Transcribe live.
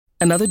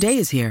Another day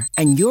is here,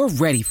 and you're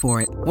ready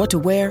for it. What to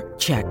wear?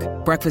 Check.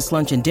 Breakfast,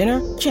 lunch, and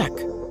dinner? Check.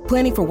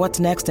 Planning for what's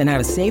next and how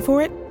to save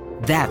for it?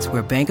 That's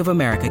where Bank of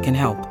America can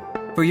help.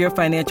 For your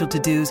financial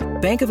to-dos,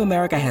 Bank of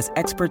America has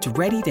experts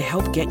ready to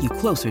help get you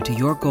closer to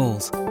your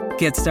goals.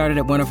 Get started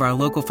at one of our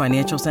local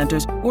financial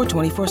centers or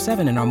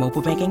 24/7 in our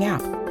mobile banking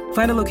app.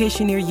 Find a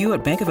location near you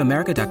at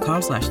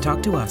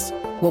bankofamerica.com/talktous.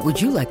 What would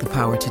you like the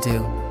power to do?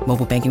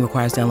 Mobile banking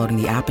requires downloading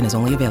the app and is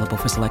only available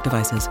for select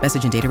devices.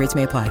 Message and data rates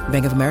may apply.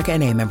 Bank of America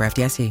N.A., member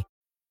FDIC.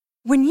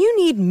 When you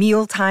need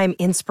mealtime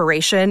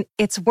inspiration,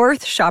 it's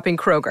worth shopping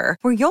Kroger,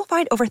 where you'll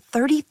find over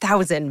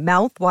 30,000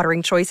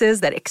 mouth-watering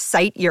choices that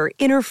excite your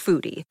inner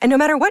foodie. And no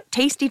matter what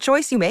tasty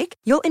choice you make,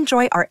 you'll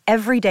enjoy our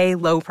everyday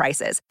low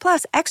prices,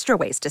 plus extra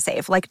ways to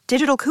save, like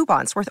digital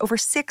coupons worth over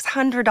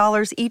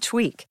 $600 each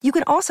week. You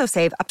can also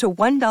save up to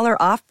 $1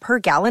 off per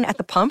gallon at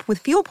the pump with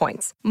fuel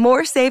points.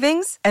 More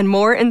savings and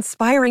more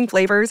inspiring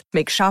flavors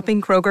make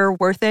shopping Kroger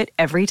worth it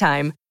every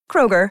time.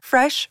 Kroger,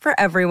 fresh for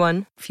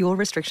everyone. Fuel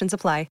restrictions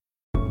apply.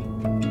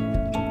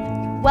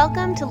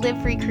 Welcome to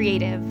Live Free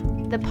Creative,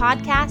 the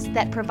podcast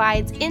that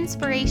provides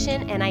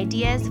inspiration and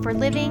ideas for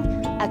living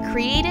a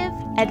creative,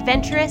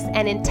 adventurous,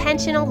 and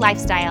intentional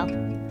lifestyle.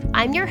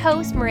 I'm your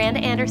host, Miranda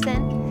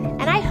Anderson,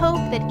 and I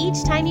hope that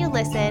each time you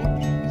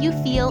listen, you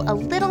feel a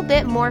little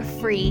bit more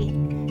free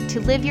to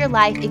live your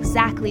life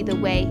exactly the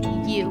way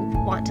you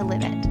want to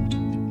live it.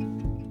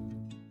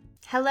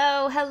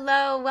 Hello,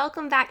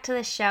 welcome back to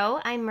the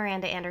show. I'm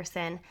Miranda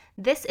Anderson.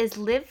 This is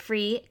Live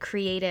Free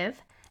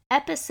Creative,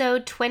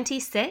 episode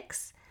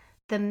 26.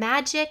 The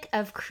Magic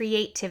of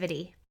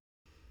Creativity.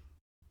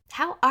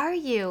 How are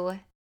you?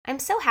 I'm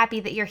so happy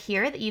that you're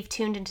here, that you've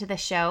tuned into the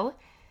show.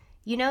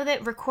 You know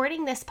that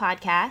recording this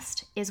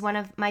podcast is one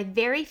of my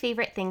very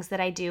favorite things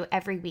that I do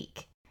every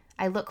week.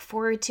 I look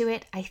forward to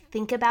it. I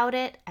think about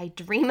it. I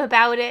dream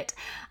about it.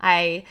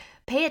 I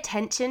pay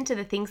attention to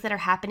the things that are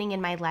happening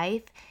in my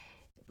life,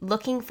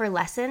 looking for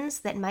lessons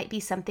that might be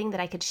something that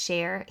I could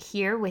share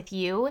here with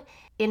you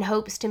in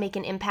hopes to make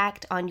an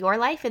impact on your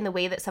life in the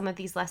way that some of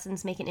these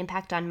lessons make an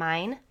impact on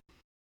mine.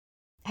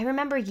 I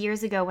remember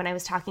years ago when I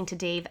was talking to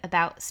Dave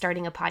about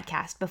starting a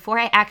podcast, before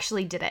I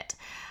actually did it,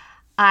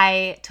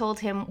 I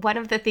told him one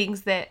of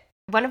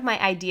my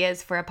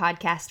ideas for a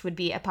podcast would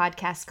be a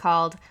podcast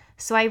called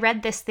So I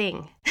Read This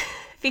Thing,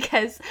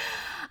 because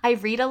I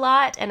read a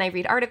lot and I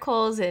read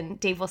articles, and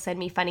Dave will send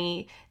me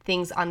funny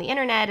things on the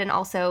internet, and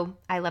also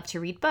I love to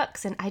read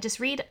books, and I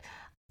just read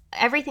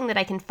everything that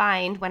I can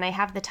find when I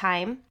have the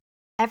time.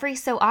 Every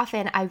so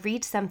often I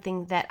read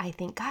something that I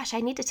think, gosh,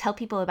 I need to tell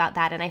people about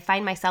that, and I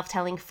find myself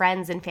telling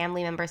friends and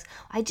family members,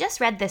 I just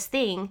read this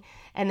thing,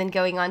 and then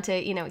going on to,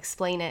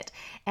 explain it.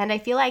 And I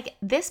feel like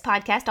this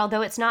podcast,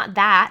 although it's not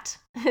that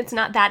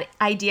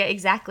idea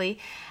exactly,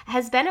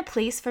 has been a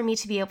place for me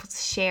to be able to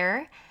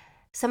share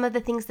some of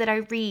the things that I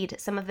read,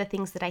 some of the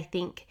things that I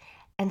think,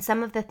 and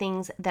some of the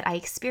things that I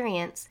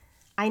experience.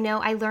 I know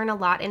I learn a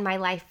lot in my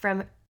life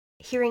from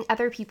hearing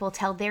other people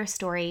tell their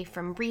story,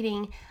 from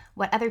reading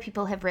what other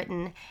people have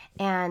written,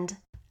 and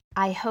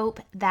I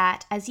hope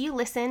that as you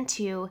listen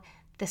to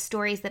the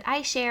stories that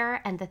I share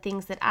and the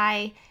things that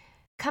I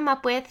come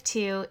up with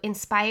to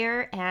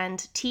inspire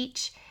and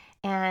teach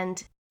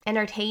and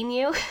entertain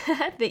you,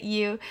 that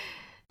you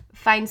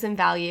find some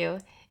value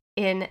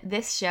in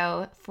this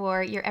show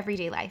for your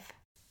everyday life.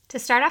 To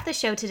start off the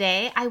show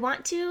today, I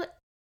want to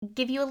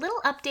give you a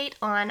little update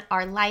on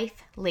our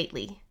life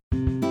lately.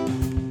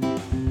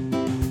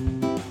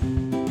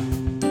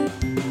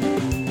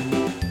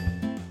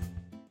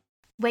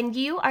 When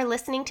you are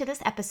listening to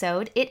this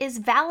episode, it is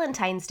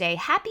Valentine's Day.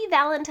 Happy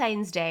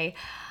Valentine's Day.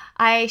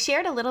 I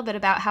shared a little bit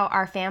about how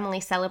our family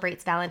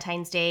celebrates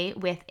Valentine's Day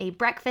with a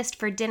breakfast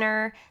for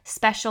dinner,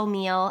 special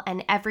meal,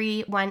 and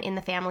everyone in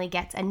the family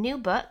gets a new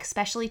book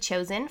specially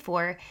chosen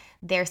for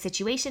their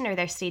situation or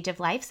their stage of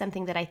life,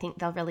 something that I think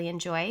they'll really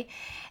enjoy,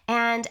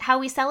 and how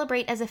we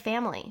celebrate as a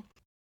family.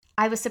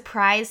 I was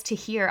surprised to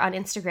hear on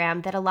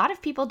Instagram that a lot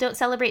of people don't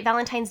celebrate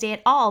Valentine's Day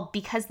at all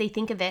because they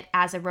think of it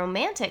as a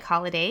romantic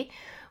holiday,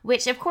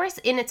 which of course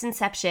in its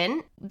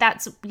inception,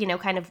 that's,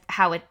 kind of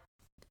how it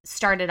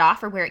started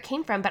off or where it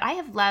came from. But I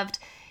have loved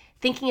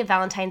thinking of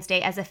Valentine's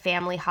Day as a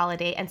family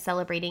holiday and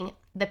celebrating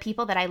the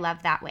people that I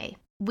love that way.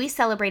 We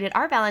celebrated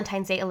our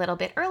Valentine's Day a little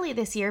bit early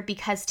this year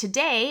because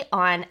today,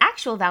 on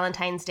actual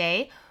Valentine's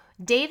Day,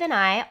 Dave and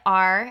I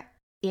are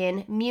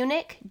in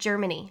Munich,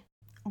 Germany.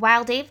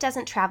 While Dave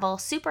doesn't travel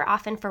super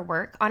often for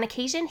work, on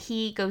occasion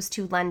he goes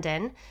to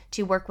London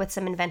to work with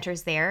some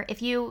inventors there.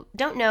 If you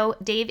don't know,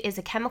 Dave is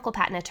a chemical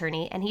patent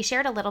attorney, and he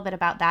shared a little bit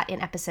about that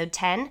in episode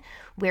 10,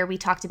 where we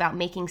talked about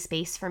making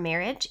space for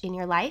marriage in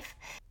your life.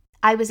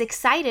 I was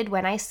excited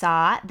when I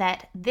saw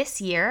that this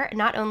year,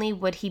 not only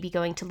would he be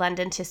going to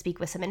London to speak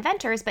with some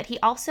inventors, but he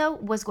also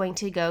was going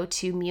to go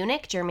to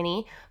Munich,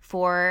 Germany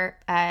for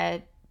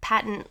a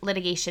patent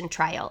litigation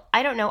trial.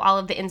 I don't know all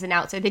of the ins and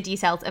outs or the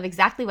details of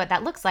exactly what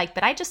that looks like,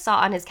 but I just saw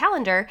on his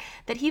calendar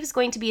that he was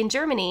going to be in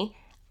Germany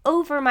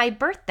over my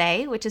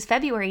birthday, which is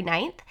February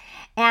 9th,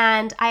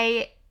 and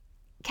I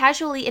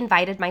casually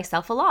invited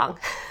myself along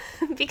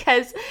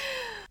because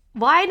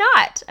Why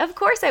not? Of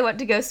course I want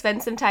to go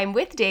spend some time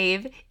with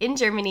Dave in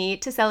Germany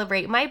to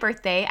celebrate my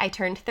birthday. I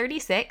turned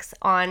 36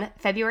 on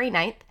February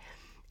 9th.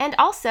 And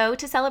also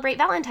to celebrate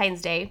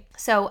Valentine's Day.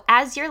 So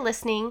as you're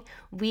listening,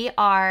 we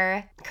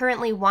are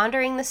currently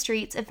wandering the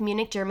streets of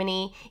Munich,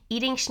 Germany,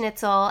 eating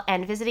schnitzel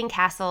and visiting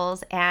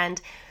castles and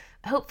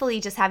hopefully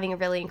just having a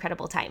really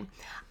incredible time.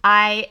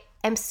 I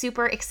am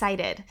super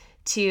excited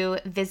to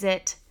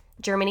visit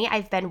Germany.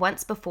 I've been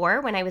once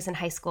before when I was in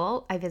high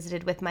school. I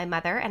visited with my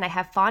mother and I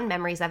have fond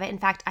memories of it. In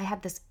fact, I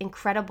had this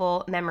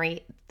incredible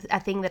memory, a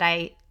thing that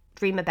I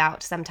dream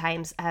about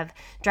sometimes, of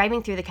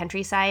driving through the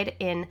countryside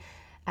in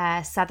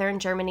southern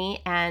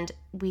Germany, and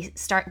we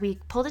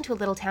pulled into a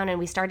little town and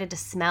we started to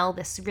smell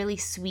this really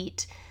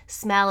sweet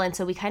smell, and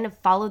so we kind of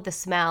followed the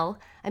smell.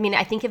 I mean,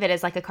 I think of it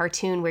as like a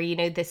cartoon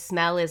where, this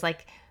smell is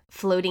like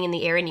floating in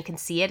the air and you can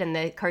see it, and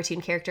the cartoon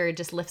character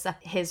just lifts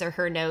up his or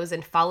her nose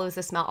and follows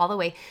the smell all the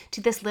way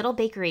to this little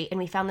bakery. And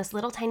we found this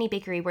little tiny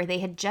bakery where they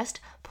had just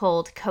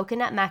pulled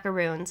coconut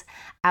macaroons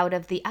out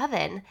of the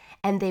oven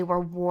and they were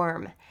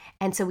warm.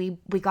 And so we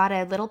got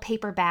a little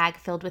paper bag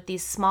filled with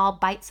these small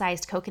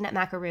bite-sized coconut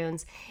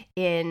macaroons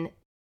in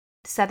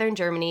southern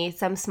Germany,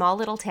 some small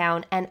little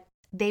town, and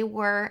they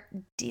were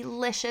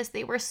delicious.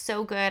 They were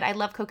so good. I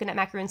love coconut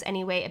macaroons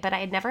anyway, but I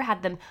had never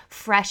had them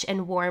fresh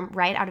and warm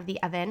right out of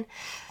the oven.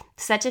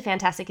 Such a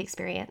fantastic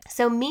experience.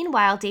 So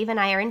meanwhile, Dave and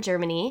I are in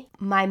Germany.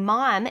 My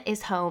mom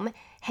is home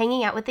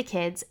hanging out with the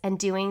kids and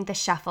doing the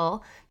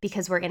shuffle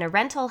because we're in a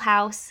rental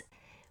house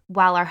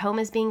while our home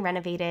is being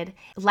renovated.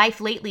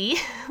 Life lately,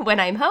 when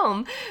I'm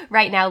home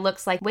right now,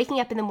 looks like waking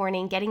up in the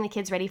morning, getting the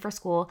kids ready for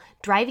school,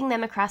 driving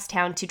them across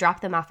town to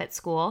drop them off at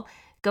school,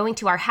 going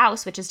to our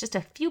house, which is just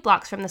a few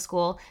blocks from the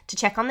school, to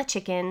check on the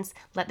chickens,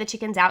 let the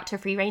chickens out to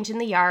free range in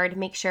the yard,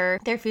 make sure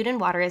their food and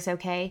water is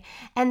okay.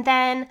 And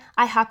then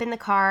I hop in the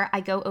car,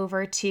 I go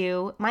over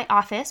to my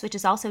office, which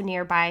is also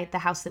nearby the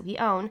house that we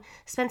own,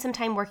 spend some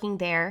time working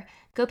there,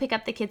 go pick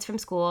up the kids from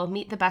school,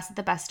 meet the bus at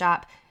the bus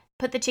stop,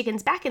 put the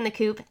chickens back in the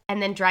coop,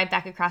 and then drive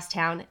back across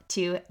town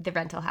to the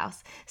rental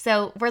house.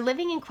 So we're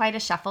living in quite a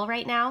shuffle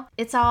right now.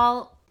 It's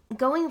all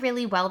going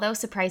really well, though,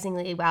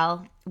 surprisingly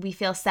well. We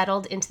feel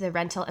settled into the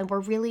rental, and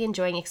we're really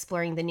enjoying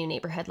exploring the new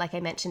neighborhood, like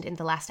I mentioned in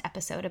the last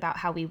episode about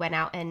how we went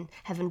out and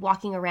have been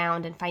walking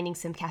around and finding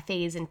some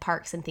cafes and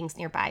parks and things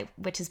nearby,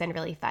 which has been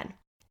really fun.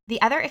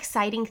 The other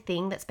exciting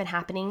thing that's been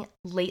happening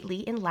lately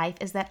in life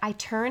is that I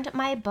turned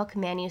my book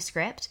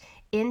manuscript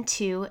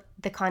into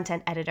the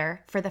content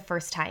editor for the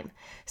first time.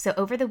 So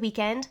over the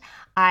weekend,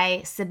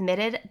 I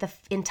submitted the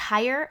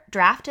entire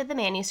draft of the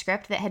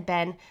manuscript that had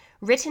been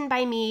written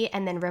by me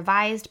and then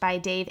revised by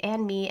Dave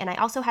and me, and I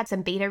also had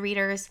some beta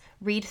readers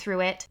read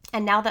through it.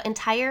 And now the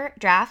entire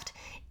draft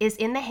is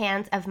in the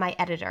hands of my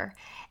editor.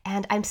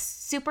 And I'm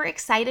super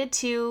excited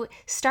to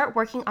start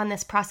working on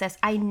this process.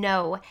 I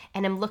know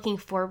and I'm looking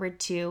forward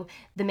to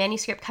the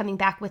manuscript coming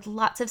back with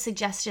lots of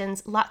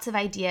suggestions, lots of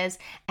ideas,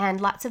 and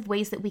lots of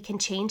ways that we can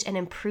change and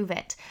improve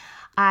it.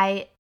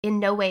 I in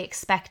no way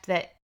expect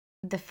that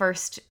the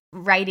first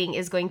writing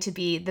is going to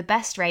be the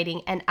best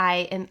writing, and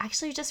I am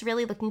actually just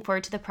really looking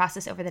forward to the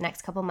process over the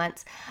next couple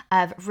months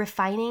of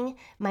refining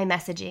my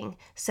messaging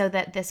so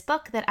that this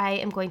book that I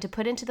am going to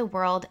put into the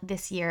world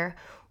this year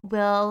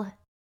will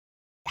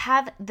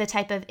have the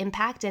type of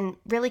impact and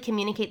really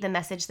communicate the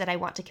message that I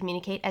want to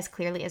communicate as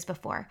clearly as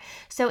before.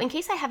 So in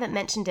case I haven't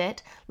mentioned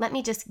it, let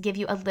me just give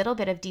you a little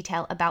bit of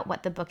detail about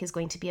what the book is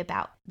going to be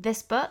about.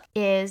 This book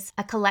is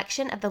a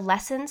collection of the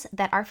lessons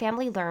that our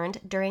family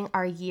learned during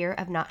our year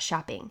of not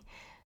shopping.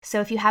 So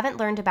if you haven't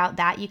learned about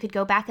that, you could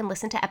go back and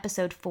listen to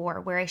episode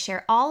 4, where I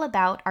share all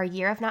about our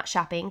year of not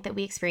shopping that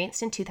we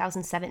experienced in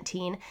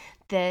 2017,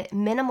 the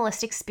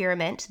minimalist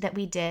experiment that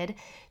we did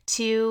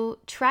to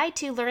try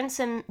to learn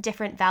some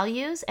different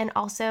values and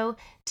also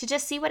to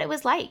just see what it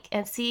was like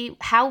and see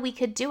how we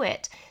could do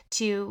it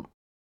to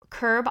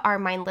curb our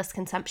mindless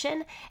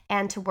consumption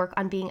and to work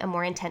on being a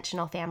more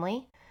intentional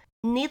family.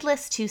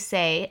 Needless to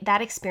say,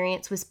 that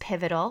experience was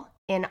pivotal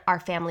in our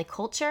family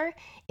culture,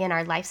 in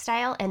our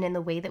lifestyle, and in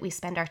the way that we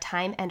spend our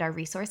time and our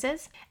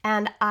resources.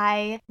 And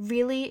I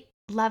really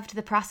loved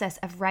the process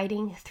of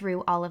writing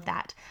through all of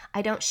that.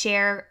 I don't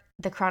share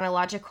the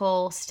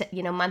chronological,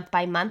 month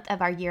by month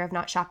of our year of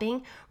not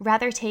shopping,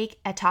 rather take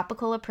a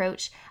topical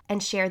approach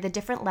and share the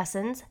different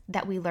lessons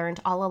that we learned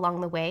all along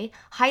the way,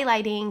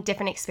 highlighting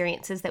different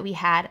experiences that we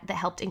had that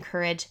helped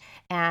encourage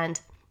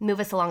and move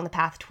us along the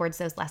path towards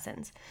those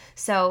lessons.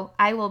 So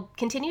I will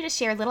continue to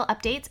share little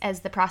updates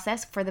as the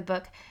process for the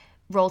book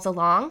rolls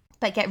along,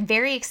 but get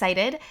very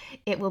excited.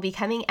 It will be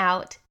coming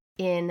out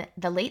in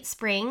the late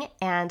spring,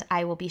 and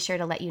I will be sure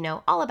to let you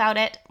know all about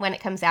it when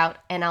it comes out,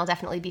 and I'll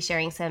definitely be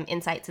sharing some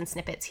insights and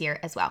snippets here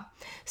as well.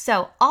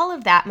 So all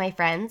of that, my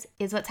friends,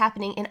 is what's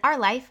happening in our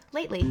life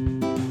lately.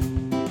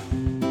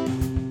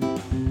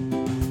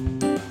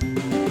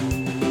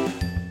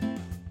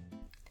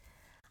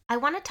 I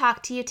want to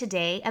talk to you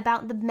today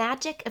about the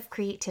magic of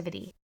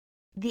creativity.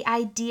 The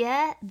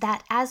idea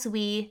that as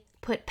we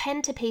put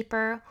pen to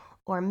paper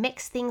or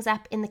mix things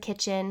up in the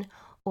kitchen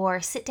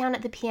or sit down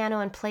at the piano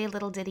and play a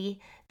little ditty,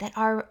 that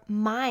our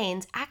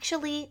minds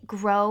actually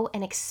grow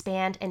and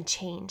expand and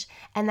change,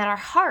 and that our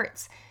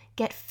hearts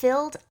get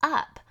filled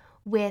up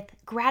with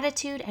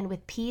gratitude and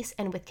with peace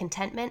and with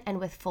contentment and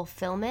with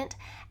fulfillment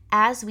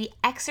as we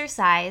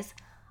exercise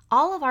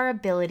all of our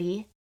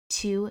ability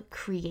to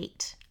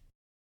create.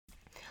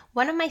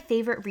 One of my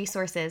favorite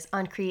resources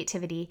on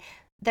creativity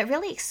that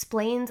really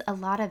explains a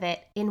lot of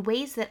it in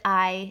ways that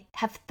I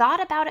have thought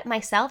about it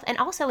myself and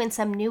also in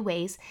some new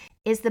ways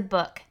is the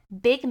book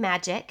Big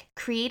Magic: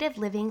 Creative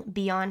Living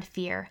Beyond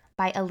Fear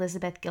by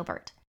Elizabeth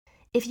Gilbert.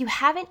 If you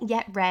haven't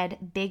yet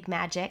read Big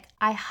Magic,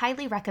 I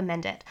highly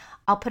recommend it.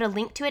 I'll put a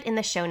link to it in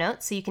the show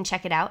notes so you can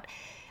check it out,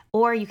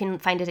 or you can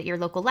find it at your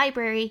local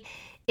library.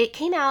 It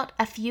came out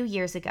a few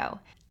years ago.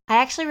 I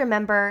actually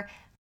remember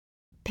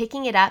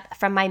picking it up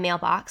from my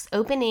mailbox,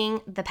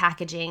 opening the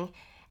packaging,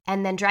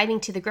 and then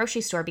driving to the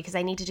grocery store because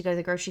I needed to go to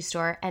the grocery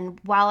store. And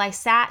while I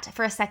sat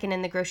for a second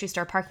in the grocery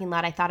store parking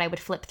lot, I thought I would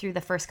flip through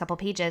the first couple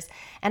pages.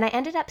 And I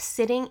ended up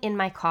sitting in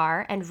my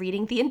car and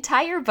reading the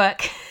entire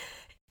book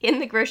in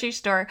the grocery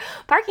store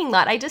parking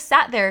lot. I just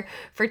sat there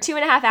for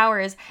 2.5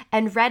 hours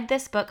and read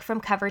this book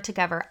from cover to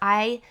cover.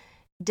 I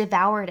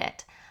devoured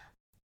it.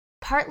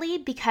 Partly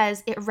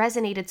because it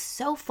resonated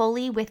so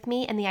fully with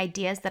me and the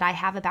ideas that I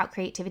have about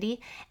creativity.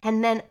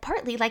 And then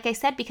partly, like I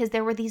said, because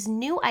there were these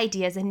new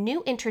ideas and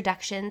new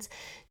introductions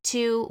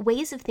to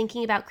ways of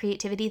thinking about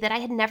creativity that I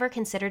had never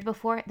considered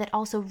before that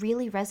also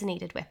really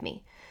resonated with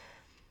me.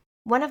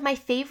 One of my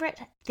favorite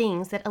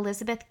things that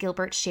Elizabeth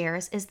Gilbert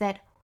shares is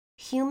that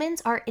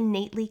humans are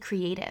innately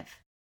creative.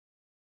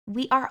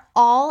 We are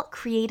all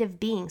creative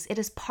beings. It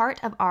is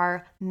part of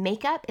our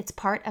makeup. It's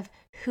part of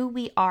who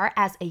we are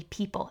as a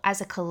people,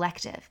 as a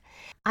collective.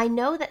 I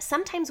know that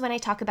sometimes when I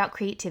talk about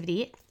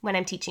creativity, when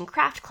I'm teaching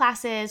craft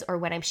classes or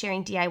when I'm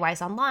sharing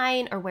DIYs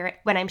online or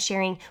when I'm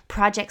sharing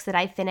projects that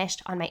I've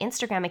finished on my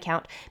Instagram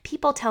account,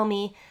 people tell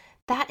me,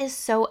 that is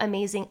so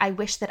amazing. I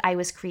wish that I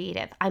was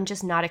creative. I'm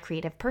just not a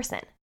creative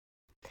person.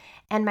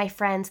 And my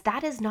friends,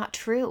 that is not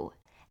true.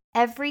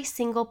 Every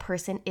single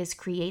person is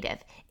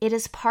creative. It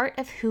is part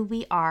of who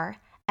we are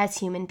as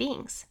human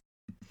beings.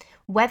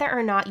 Whether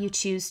or not you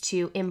choose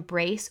to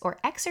embrace or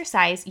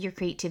exercise your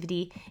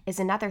creativity is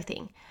another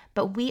thing,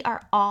 but we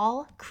are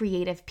all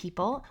creative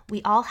people.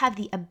 We all have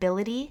the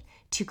ability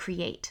to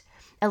create.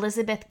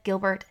 Elizabeth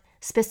Gilbert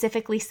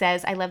specifically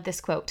says, I love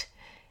this quote,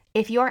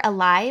 "If you're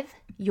alive,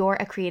 you're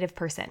a creative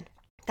person."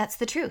 That's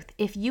the truth.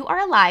 If you are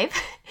alive,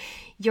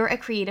 you're a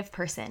creative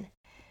person.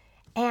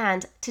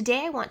 And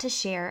today I want to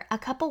share a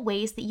couple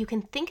ways that you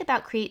can think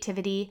about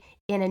creativity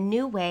in a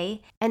new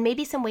way, and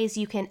maybe some ways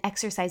you can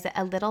exercise it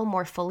a little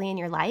more fully in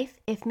your life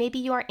if maybe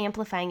you are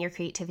amplifying your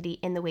creativity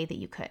in the way that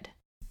you could.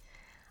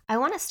 I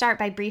want to start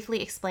by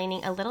briefly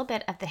explaining a little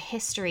bit of the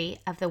history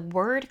of the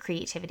word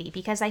creativity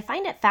because I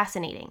find it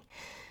fascinating.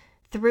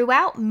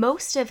 Throughout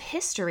most of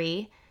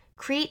history,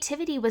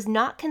 creativity was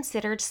not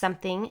considered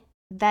something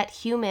that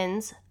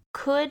humans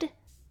could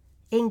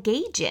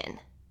engage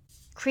in.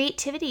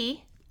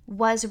 Creativity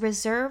was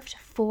reserved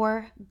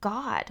for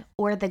God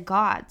or the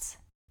gods.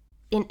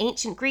 In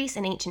ancient Greece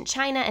and ancient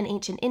China and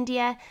ancient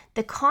India,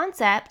 the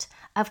concept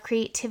of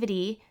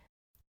creativity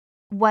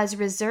was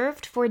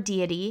reserved for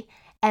deity,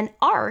 and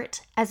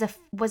art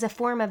was a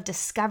form of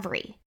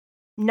discovery,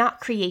 not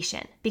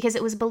creation, because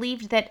it was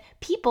believed that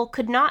people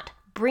could not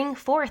bring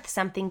forth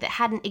something that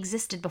hadn't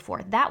existed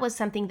before. That was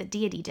something that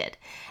deity did.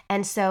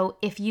 And so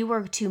if you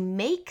were to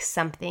make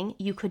something,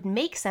 you could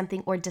make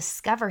something or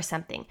discover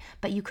something,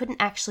 but you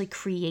couldn't actually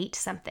create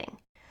something.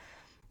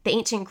 The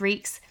ancient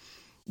Greeks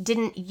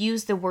didn't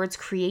use the words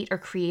create or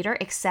creator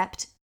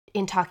except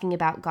in talking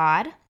about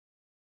God,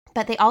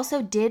 but they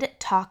also did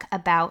talk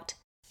about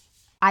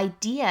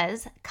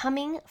ideas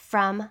coming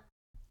from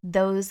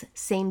those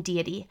same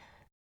deity,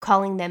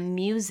 calling them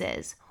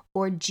muses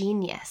or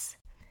genius.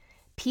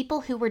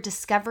 People who were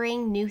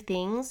discovering new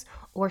things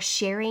or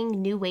sharing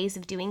new ways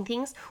of doing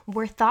things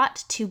were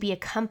thought to be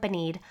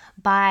accompanied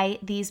by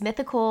these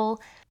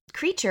mythical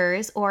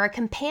creatures or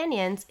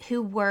companions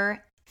who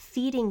were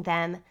feeding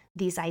them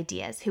these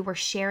ideas, who were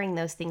sharing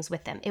those things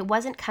with them. It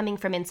wasn't coming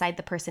from inside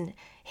the person,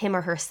 him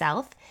or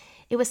herself.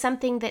 It was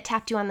something that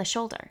tapped you on the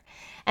shoulder.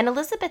 And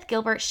Elizabeth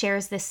Gilbert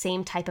shares this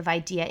same type of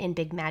idea in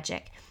Big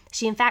Magic.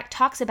 She in fact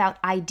talks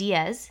about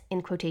ideas,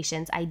 in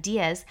quotations,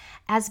 ideas,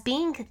 as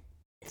being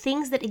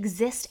things that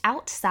exist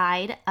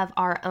outside of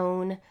our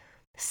own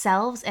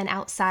selves and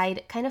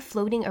outside, kind of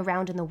floating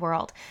around in the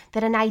world,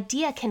 that an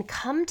idea can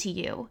come to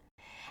you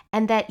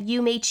and that you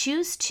may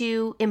choose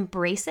to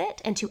embrace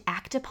it and to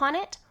act upon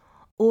it,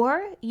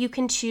 or you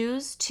can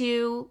choose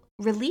to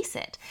release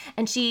it.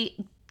 And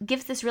she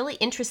gives this really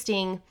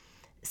interesting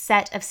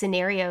set of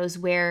scenarios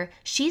where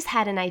she's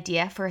had an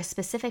idea for a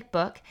specific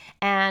book,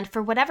 and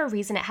for whatever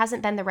reason it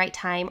hasn't been the right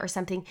time or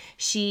something,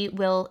 she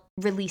will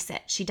release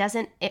it. She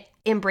doesn't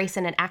embrace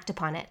it and act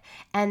upon it.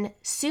 And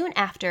soon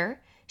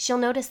after, she'll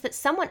notice that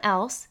someone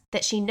else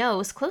that she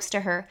knows close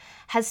to her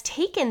has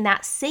taken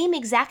that same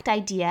exact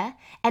idea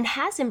and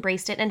has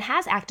embraced it and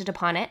has acted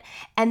upon it,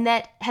 and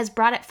that has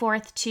brought it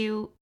forth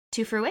to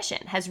to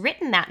fruition, has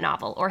written that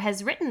novel or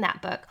has written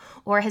that book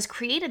or has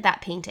created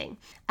that painting.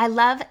 I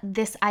love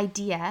this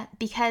idea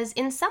because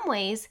in some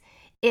ways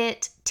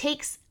it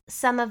takes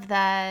some of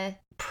the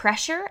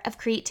pressure of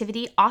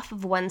creativity off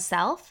of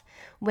oneself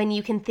when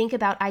you can think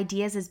about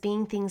ideas as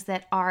being things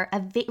that are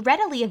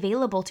readily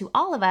available to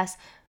all of us,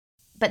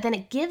 but then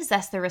it gives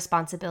us the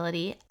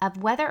responsibility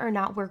of whether or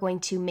not we're going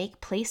to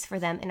make place for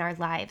them in our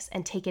lives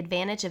and take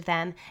advantage of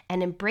them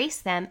and embrace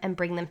them and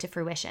bring them to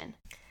fruition.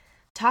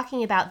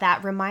 Talking about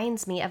that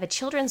reminds me of a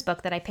children's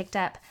book that I picked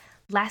up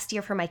last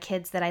year for my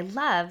kids that I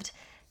loved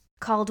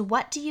called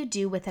What Do You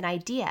Do with an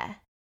Idea?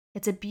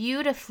 It's a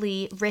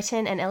beautifully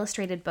written and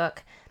illustrated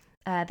book.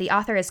 The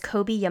author is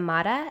Kobi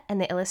Yamada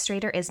and the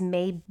illustrator is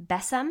May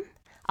Bessam.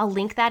 I'll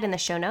link that in the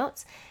show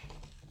notes.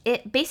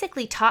 It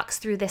basically talks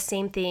through the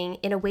same thing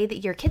in a way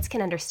that your kids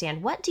can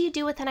understand. What do you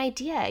do with an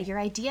idea? Your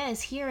idea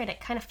is here and it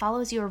kind of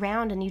follows you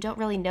around and you don't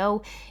really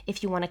know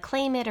if you want to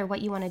claim it or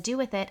what you want to do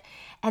with it.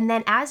 And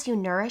then as you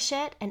nourish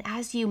it and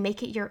as you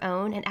make it your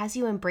own and as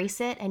you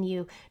embrace it and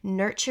you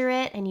nurture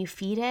it and you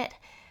feed it,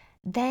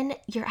 then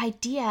your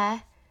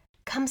idea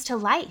comes to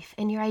life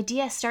and your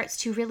idea starts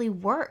to really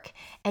work.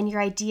 And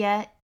your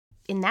idea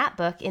in that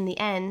book, in the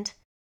end,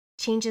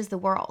 changes the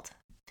world.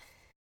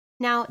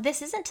 Now,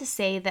 this isn't to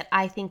say that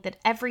I think that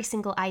every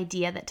single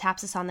idea that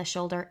taps us on the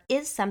shoulder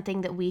is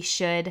something that we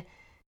should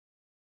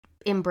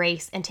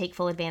embrace and take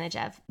full advantage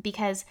of,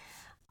 because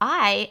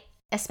I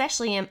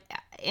especially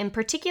am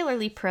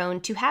particularly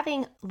prone to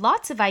having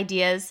lots of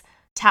ideas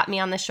tap me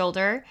on the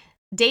shoulder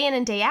day in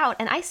and day out,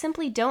 and I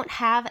simply don't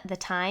have the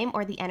time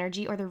or the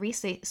energy or the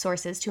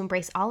resources to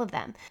embrace all of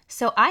them.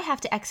 So I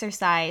have to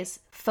exercise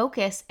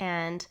focus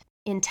and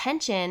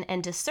intention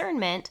and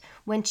discernment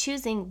when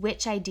choosing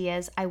which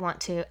ideas I want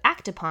to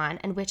act upon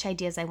and which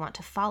ideas I want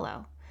to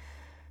follow.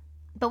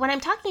 But when I'm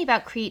talking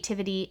about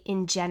creativity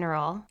in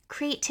general,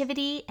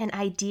 creativity and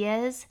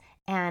ideas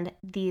and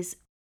these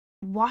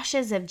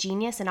washes of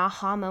genius and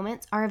aha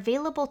moments are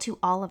available to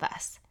all of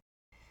us.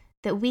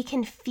 That we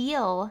can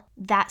feel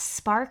that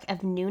spark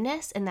of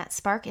newness and that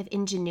spark of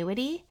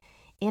ingenuity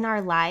in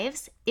our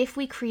lives if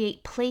we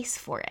create place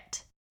for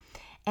it.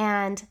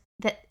 And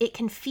that it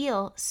can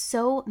feel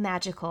so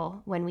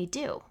magical when we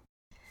do.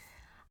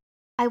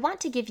 I want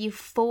to give you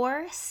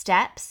 4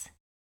 steps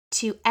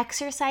to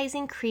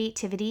exercising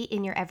creativity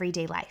in your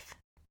everyday life.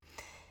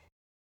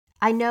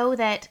 I know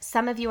that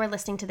some of you are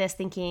listening to this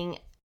thinking,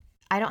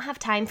 I don't have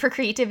time for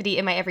creativity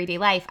in my everyday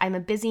life. I'm a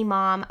busy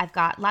mom. I've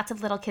got lots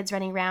of little kids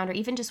running around, or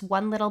even just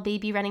one little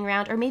baby running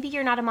around. Or maybe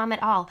you're not a mom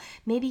at all.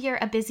 Maybe you're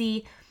a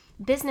busy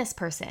business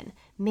person.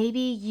 Maybe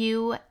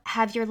you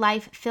have your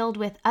life filled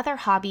with other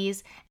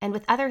hobbies and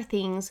with other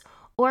things,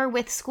 or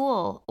with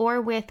school or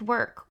with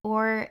work,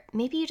 or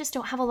maybe you just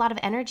don't have a lot of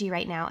energy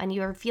right now and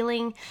you're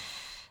feeling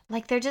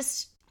like they're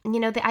just,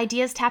 the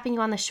ideas tapping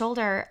you on the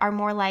shoulder are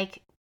more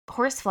like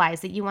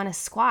horseflies that you want to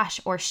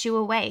squash or shoo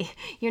away.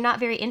 You're not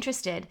very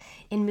interested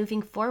in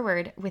moving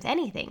forward with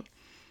anything.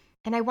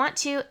 And I want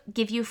to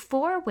give you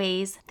 4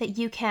 ways that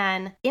you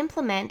can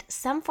implement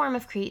some form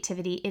of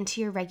creativity into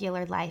your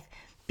regular life,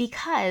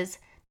 because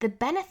the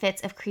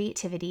benefits of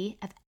creativity,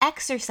 of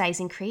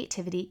exercising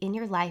creativity in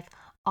your life,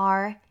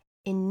 are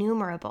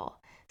innumerable.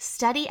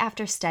 Study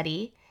after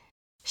study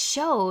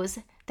shows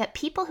that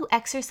people who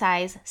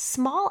exercise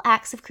small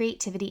acts of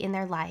creativity in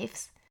their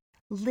lives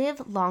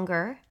live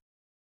longer,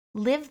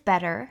 live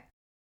better,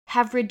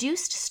 have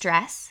reduced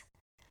stress,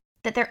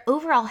 that their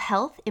overall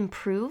health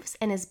improves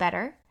and is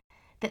better,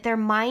 that their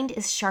mind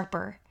is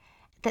sharper,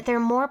 that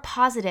they're more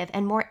positive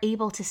and more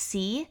able to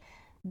see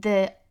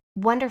the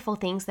wonderful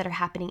things that are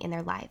happening in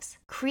their lives.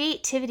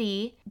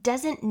 Creativity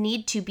doesn't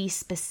need to be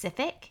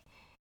specific.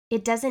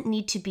 It doesn't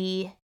need to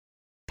be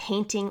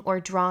painting or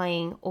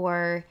drawing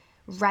or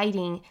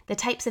writing, the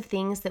types of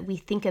things that we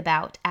think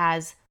about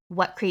as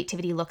what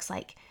creativity looks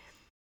like.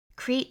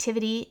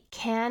 Creativity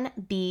can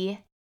be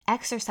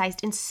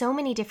exercised in so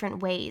many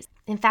different ways.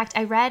 In fact,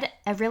 I read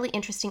a really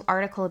interesting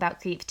article about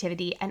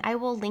creativity, and I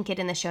will link it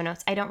in the show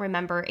notes. I don't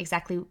remember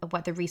exactly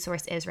what the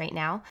resource is right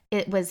now.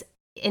 It was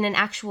in an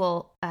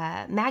actual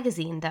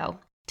magazine, though,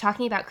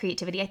 talking about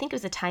creativity. I think it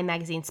was a Time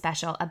magazine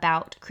special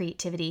about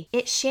creativity.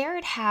 It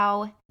shared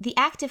how the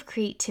act of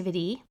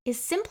creativity is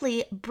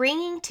simply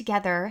bringing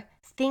together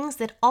things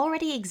that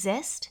already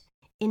exist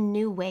in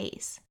new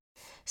ways.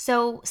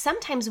 So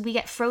sometimes we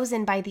get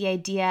frozen by the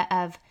idea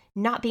of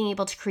not being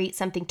able to create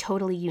something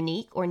totally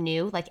unique or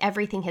new, like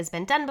everything has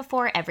been done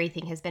before,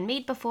 everything has been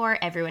made before,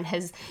 everyone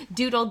has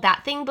doodled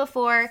that thing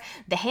before,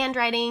 the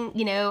handwriting,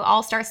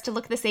 all starts to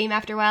look the same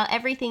after a while.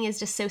 Everything is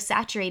just so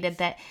saturated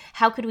that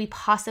how could we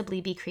possibly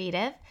be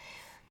creative?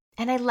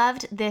 And I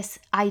loved this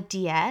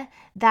idea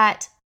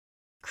that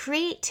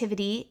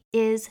creativity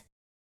is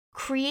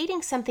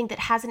creating something that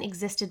hasn't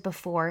existed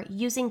before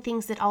using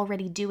things that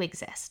already do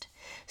exist.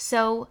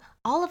 So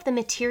all of the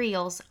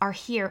materials are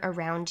here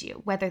around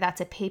you, whether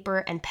that's a paper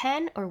and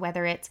pen, or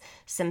whether it's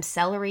some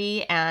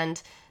celery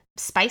and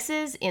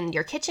spices in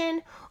your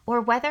kitchen, or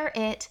whether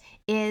it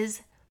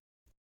is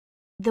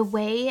the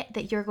way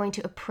that you're going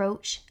to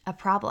approach a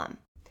problem.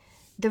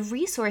 the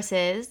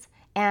resources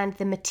and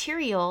the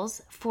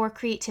materials for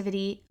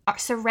creativity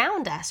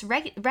surround us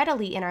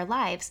readily in our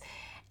lives.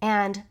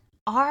 And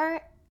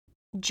our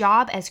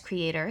job as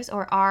creators,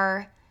 or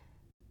our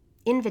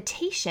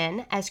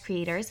invitation as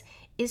creators,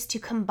 is to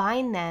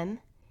combine them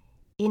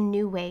in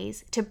new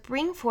ways, to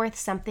bring forth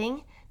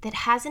something that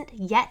hasn't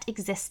yet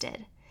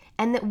existed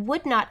and that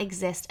would not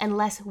exist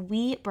unless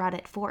we brought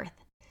it forth.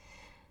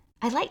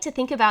 I like to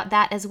think about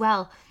that as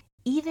well.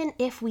 Even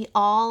if we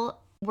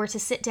all were to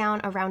sit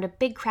down around a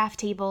big craft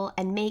table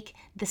and make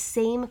the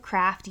same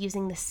craft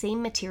using the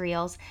same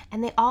materials,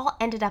 and they all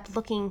ended up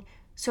looking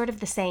sort of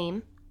the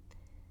same,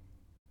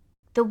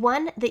 the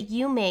one that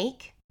you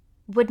make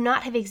would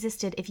not have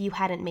existed if you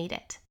hadn't made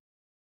it,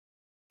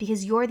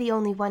 because you're the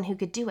only one who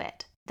could do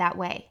it that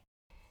way.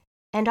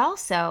 And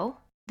also,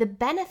 the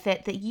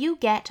benefit that you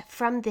get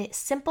from the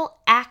simple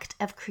act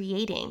of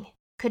creating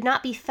could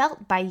not be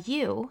felt by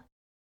you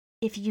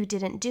if you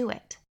didn't do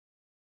it.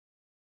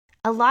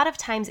 A lot of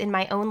times in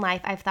my own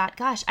life, I've thought,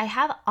 gosh, I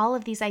have all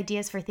of these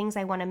ideas for things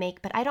I want to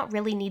make, but I don't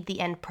really need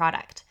the end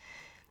product.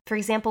 For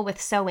example,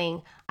 with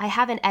sewing, I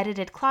have an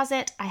edited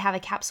closet, I have a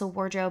capsule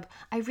wardrobe,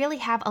 I really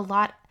have a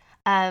lot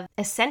of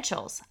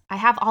essentials. I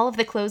have all of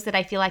the clothes that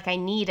I feel like I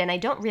need, and I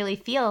don't really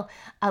feel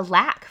a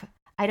lack.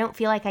 I don't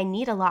feel like I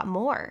need a lot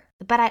more.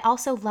 But I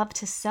also love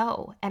to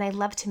sew, and I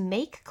love to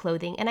make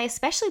clothing, and I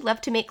especially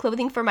love to make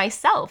clothing for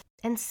myself.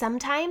 And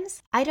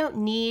sometimes I don't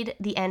need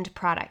the end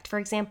product. For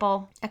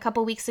example, a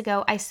couple weeks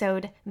ago, I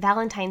sewed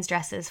Valentine's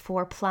dresses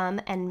for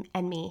Plum and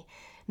me.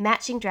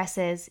 Matching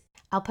dresses.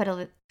 I'll put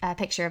a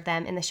picture of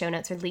them in the show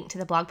notes or link to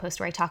the blog post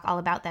where I talk all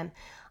about them.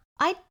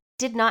 I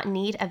did not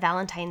need a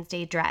Valentine's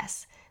Day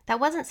dress. That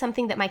wasn't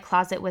something that my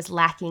closet was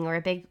lacking or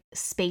a big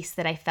space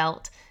that I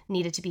felt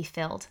needed to be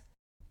filled.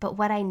 But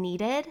what I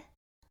needed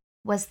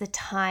was the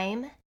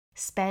time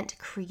spent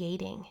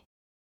creating.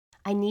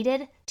 I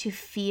needed to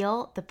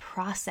feel the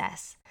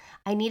process.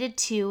 I needed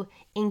to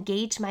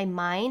engage my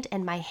mind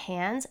and my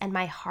hands and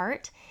my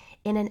heart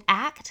in an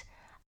act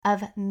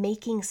of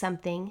making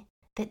something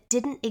that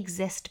didn't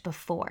exist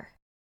before.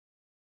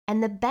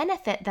 And the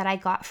benefit that I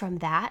got from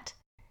that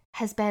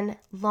has been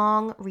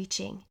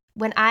long-reaching.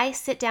 When I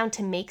sit down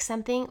to make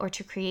something or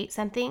to create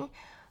something,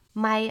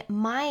 my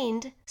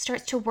mind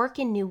starts to work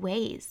in new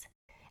ways.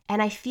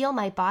 And I feel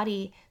my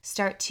body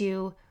start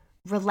to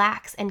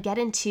relax and get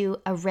into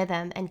a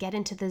rhythm and get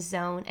into the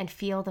zone and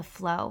feel the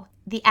flow.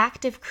 The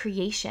act of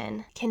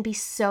creation can be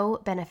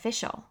so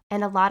beneficial.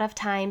 And a lot of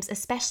times,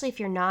 especially if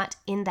you're not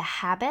in the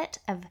habit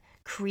of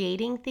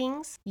creating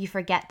things, you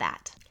forget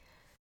that.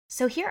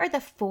 So here are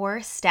the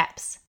 4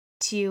 steps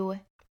to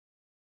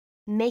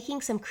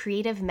making some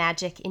creative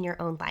magic in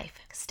your own life.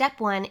 Step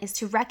 1 is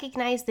to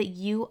recognize that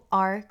you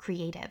are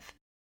creative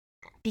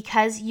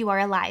because you are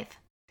alive.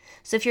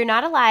 So if you're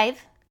not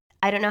alive,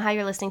 I don't know how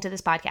you're listening to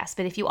this podcast,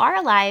 but if you are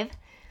alive,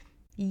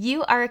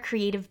 you are a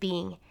creative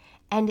being.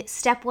 And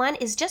step 1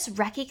 is just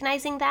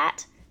recognizing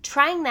that,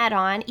 trying that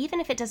on, even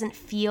if it doesn't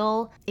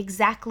feel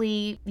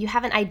exactly, you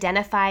haven't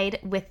identified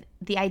with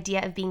the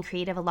idea of being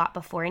creative a lot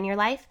before in your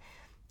life,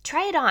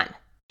 try it on.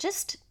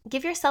 Just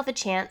give yourself a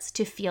chance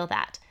to feel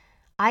that.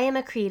 I am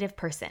a creative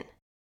person.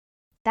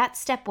 That's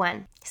step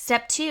 1.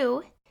 Step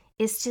 2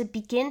 is to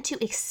begin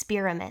to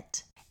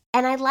experiment.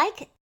 And I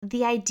like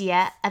the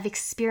idea of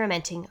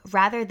experimenting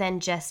rather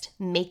than just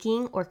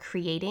making or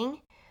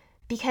creating,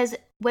 because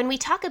when we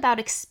talk about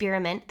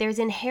experiment, there's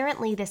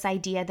inherently this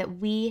idea that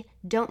we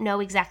don't know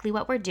exactly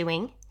what we're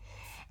doing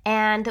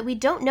and that we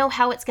don't know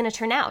how it's going to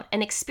turn out.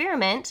 An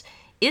experiment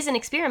is an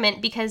experiment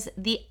because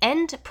the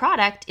end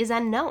product is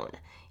unknown.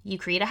 You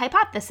create a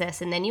hypothesis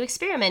and then you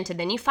experiment and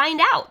then you find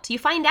out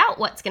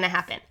what's going to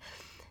happen.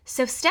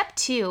 So step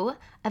 2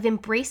 of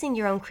embracing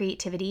your own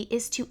creativity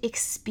is to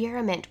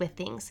experiment with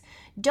things.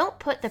 Don't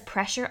put the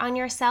pressure on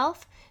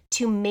yourself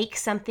to make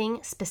something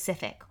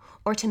specific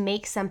or to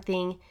make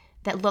something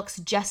that looks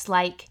just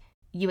like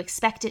you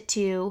expect it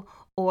to,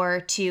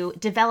 or to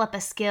develop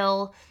a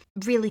skill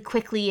really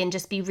quickly and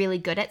just be really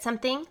good at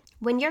something.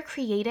 When you're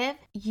creative,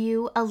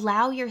 you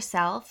allow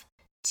yourself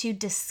to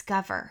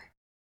discover.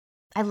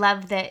 I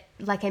love that,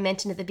 like I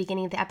mentioned at the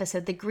beginning of the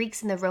episode, the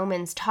Greeks and the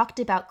Romans talked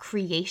about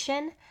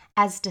creation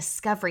as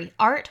discovery.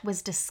 Art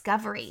was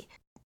discovery.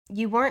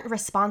 You weren't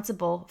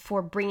responsible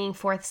for bringing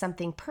forth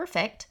something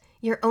perfect.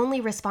 Your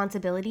only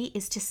responsibility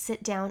is to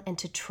sit down and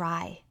to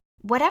try.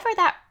 Whatever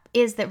that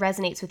is that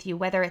resonates with you,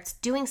 whether it's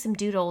doing some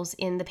doodles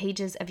in the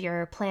pages of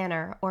your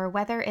planner, or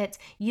whether it's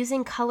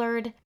using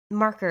colored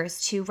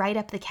markers to write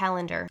up the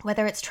calendar,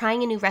 whether it's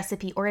trying a new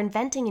recipe or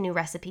inventing a new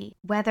recipe,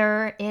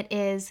 whether it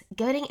is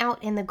getting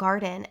out in the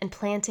garden and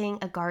planting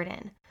a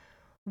garden,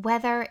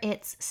 whether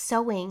it's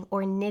sewing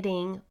or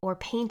knitting or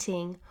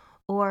painting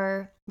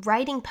or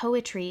writing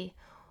poetry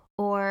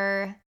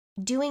or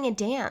doing a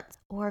dance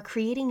or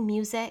creating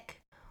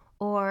music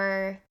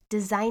or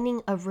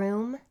designing a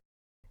room,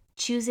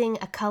 choosing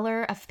a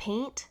color of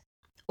paint,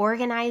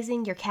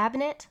 organizing your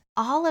cabinet,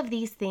 all of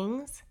these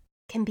things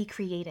can be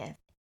creative.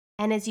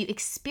 And as you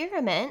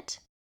experiment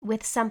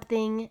with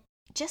something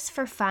just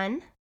for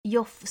fun,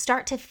 you'll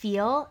start to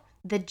feel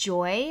the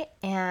joy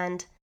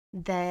and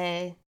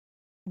the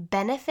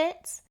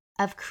benefits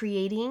of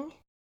creating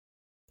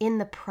in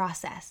the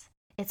process.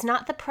 It's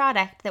not the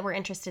product that we're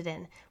interested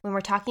in. When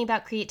we're talking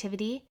about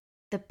creativity,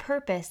 the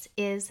purpose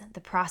is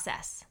the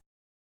process.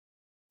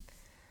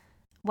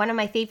 One of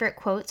my favorite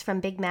quotes from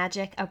Big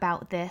Magic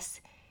about this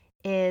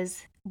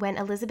is when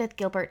Elizabeth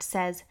Gilbert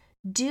says,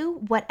 "Do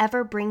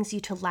whatever brings you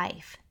to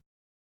life.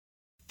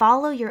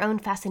 Follow your own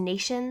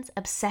fascinations,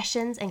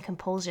 obsessions, and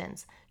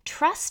compulsions.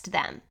 Trust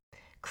them.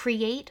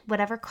 Create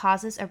whatever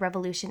causes a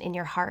revolution in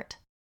your heart."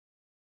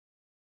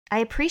 I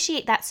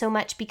appreciate that so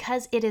much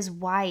because it is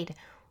wide.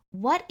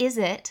 What is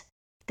it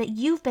that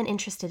you've been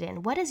interested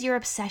in? What is your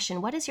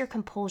obsession? What is your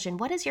compulsion?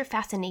 What is your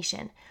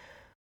fascination?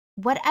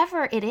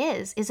 Whatever it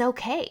is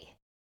okay.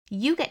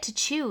 You get to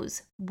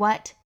choose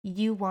what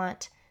you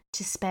want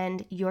to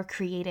spend your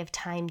creative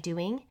time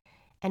doing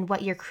and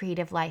what your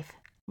creative life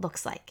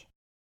looks like.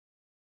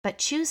 But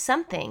choose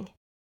something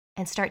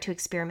and start to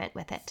experiment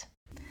with it.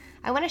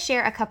 I want to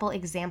share a couple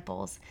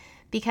examples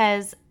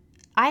because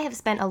I have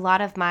spent a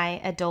lot of my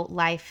adult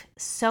life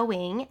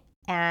sewing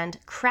and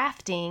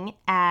crafting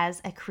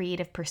as a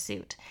creative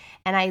pursuit.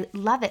 And I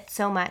love it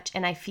so much,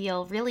 and I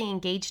feel really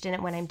engaged in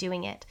it when I'm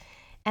doing it.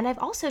 And I've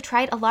also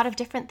tried a lot of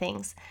different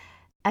things.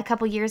 A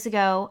couple years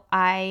ago,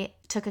 I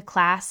took a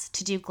class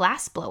to do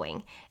glass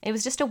blowing. It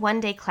was just a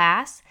one-day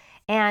class,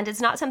 and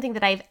it's not something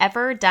that I've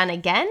ever done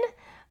again,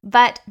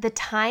 but the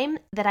time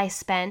that I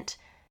spent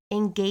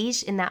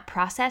engaged in that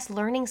process,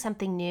 learning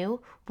something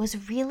new,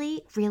 was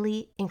really,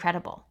 really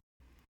incredible.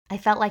 I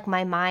felt like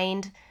my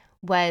mind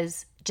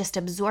was just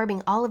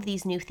absorbing all of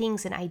these new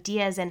things and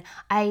ideas, and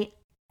I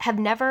have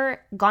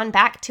never gone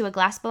back to a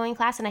glass blowing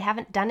class, and I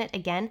haven't done it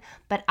again,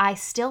 but I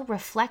still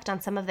reflect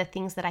on some of the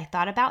things that I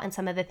thought about and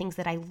some of the things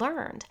that I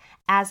learned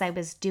as I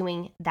was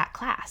doing that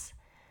class.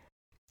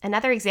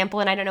 Another example,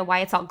 and I don't know why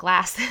it's all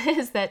glass,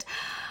 is that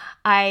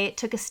I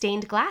took a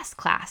stained glass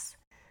class.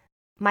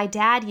 My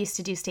dad used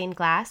to do stained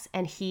glass,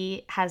 and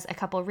he has a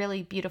couple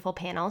really beautiful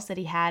panels that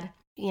he had,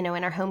 in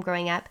our home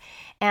growing up.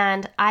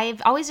 And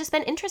I've always just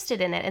been interested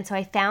in it. And so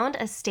I found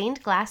a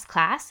stained glass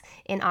class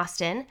in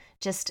Austin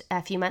just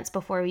a few months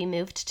before we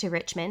moved to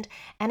Richmond.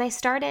 And I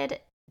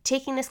started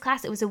taking this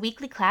class. It was a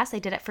weekly class. I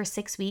did it for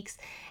 6 weeks.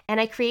 And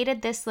I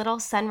created this little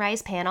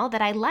sunrise panel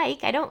that I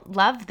like. I don't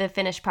love the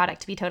finished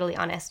product, to be totally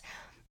honest.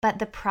 But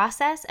the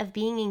process of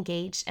being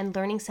engaged and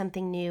learning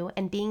something new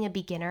and being a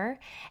beginner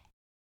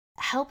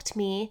helped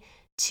me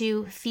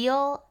to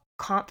feel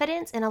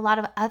confidence in a lot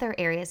of other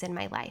areas in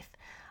my life.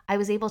 I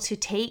was able to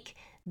take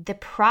the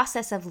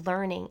process of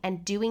learning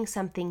and doing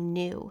something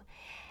new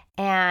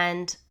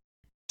and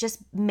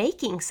just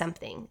making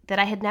something that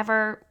I had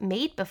never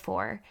made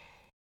before,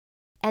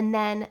 and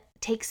then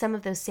take some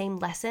of those same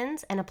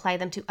lessons and apply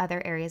them to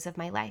other areas of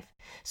my life.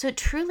 So it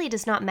truly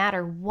does not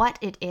matter what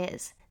it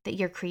is that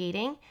you're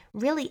creating.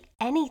 Really,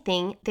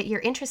 anything that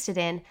you're interested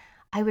in,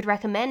 I would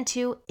recommend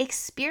to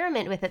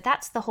experiment with it.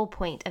 That's the whole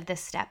point of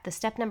this step. The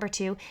step number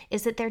 2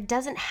 is that there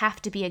doesn't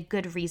have to be a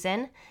good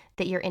reason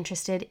that you're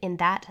interested in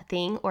that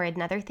thing or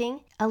another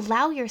thing.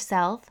 Allow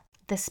yourself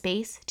the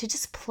space to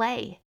just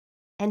play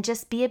and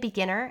just be a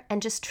beginner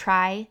and just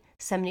try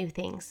some new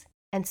things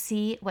and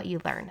see what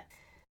you learn.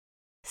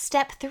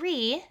 Step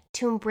 3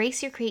 to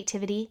embrace your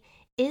creativity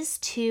is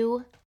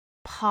to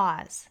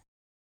pause.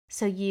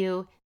 So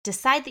you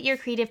decide that you're a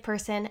creative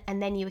person,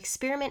 and then you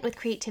experiment with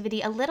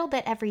creativity a little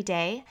bit every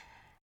day,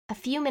 a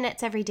few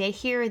minutes every day,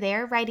 here or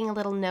there, writing a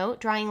little note,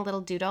 drawing a little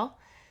doodle.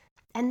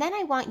 And then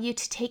I want you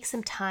to take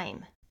some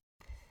time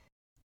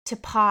to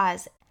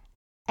pause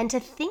and to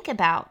think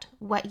about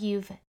what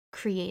you've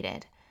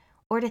created,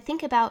 or to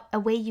think about a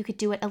way you could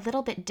do it a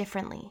little bit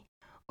differently,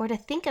 or to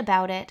think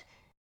about it,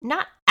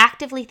 not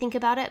actively think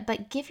about it,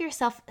 but give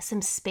yourself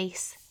some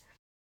space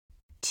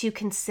to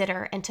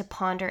consider and to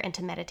ponder and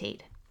to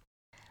meditate.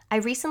 I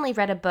recently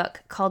read a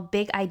book called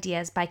Big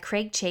Ideas by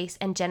Craig Chase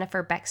and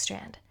Jennifer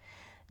Beckstrand.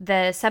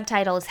 The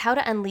subtitle is How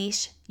to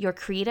Unleash Your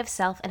Creative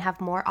Self and Have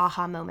More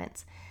Aha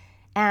Moments.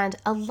 And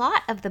a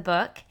lot of the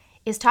book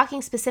is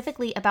talking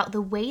specifically about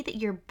the way that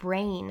your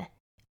brain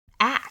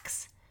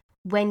acts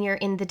when you're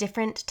in the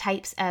different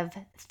types of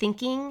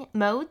thinking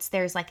modes.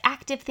 There's like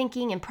active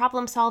thinking and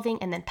problem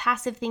solving, and then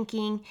passive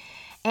thinking.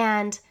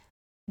 And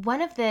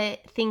one of the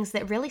things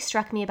that really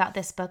struck me about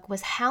this book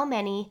was how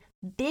many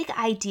big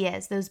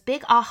ideas, those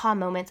big aha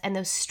moments and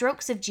those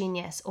strokes of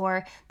genius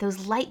or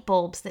those light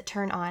bulbs that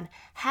turn on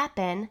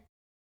happen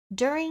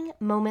during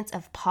moments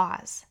of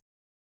pause,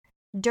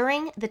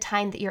 during the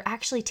time that you're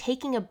actually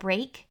taking a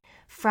break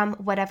from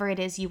whatever it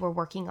is you were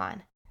working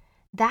on.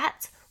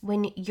 That's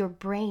when your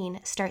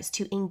brain starts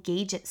to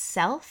engage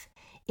itself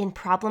in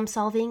problem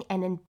solving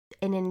and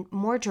in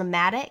more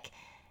dramatic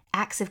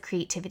acts of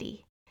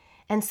creativity.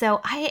 And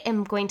so I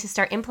am going to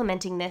start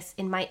implementing this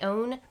in my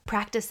own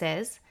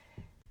practices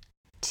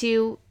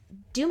to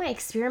do my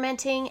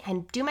experimenting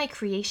and do my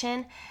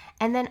creation,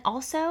 and then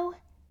also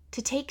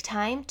to take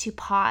time to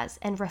pause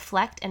and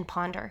reflect and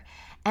ponder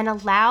and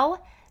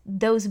allow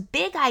those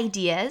big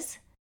ideas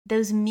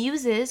those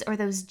muses or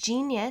those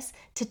genius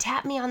to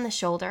tap me on the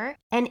shoulder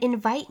and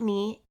invite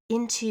me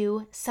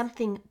into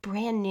something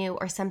brand new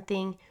or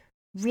something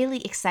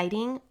really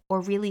exciting or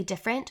really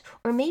different,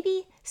 or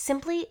maybe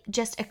simply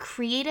just a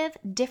creative,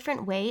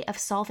 different way of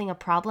solving a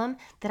problem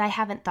that I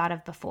haven't thought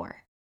of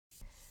before.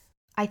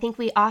 I think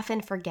we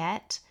often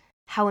forget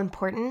how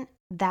important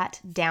that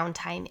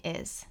downtime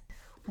is.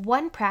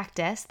 One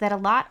practice that a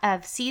lot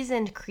of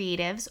seasoned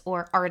creatives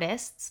or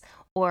artists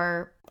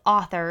or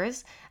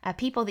authors,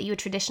 people that you would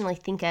traditionally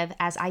think of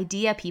as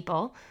idea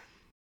people,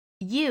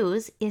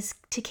 use is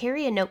to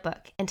carry a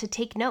notebook and to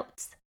take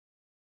notes.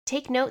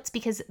 Take notes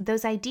because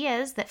those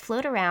ideas that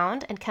float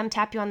around and come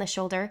tap you on the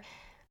shoulder,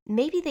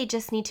 maybe they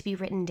just need to be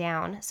written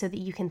down so that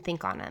you can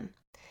think on them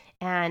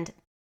and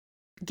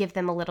give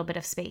them a little bit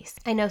of space.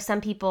 I know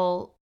some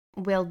people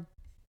will,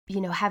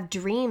 have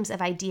dreams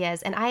of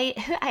ideas. And I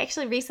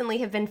actually recently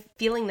have been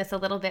feeling this a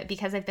little bit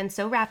because I've been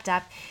so wrapped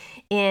up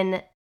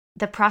in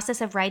the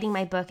process of writing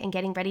my book and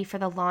getting ready for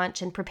the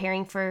launch and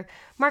preparing for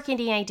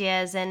marketing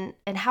ideas and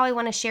how I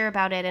want to share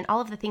about it and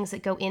all of the things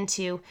that go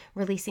into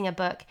releasing a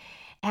book.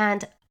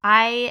 And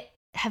I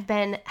have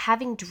been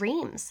having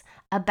dreams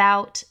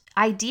about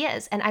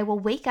ideas, and I will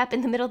wake up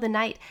in the middle of the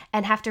night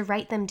and have to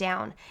write them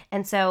down.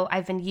 And so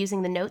I've been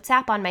using the Notes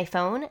app on my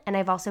phone, and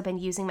I've also been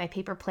using my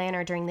paper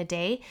planner during the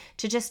day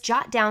to just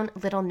jot down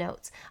little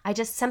notes.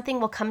 Something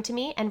will come to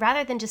me, and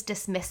rather than just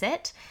dismiss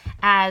it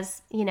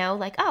as,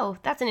 like, oh,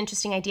 that's an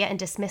interesting idea, and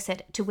dismiss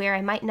it to where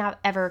I might not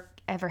ever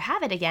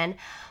have it again,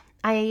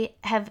 I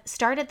have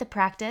started the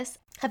practice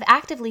of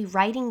actively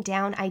writing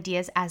down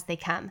ideas as they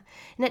come.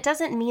 And it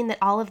doesn't mean that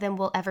all of them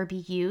will ever be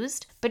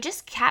used, but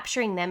just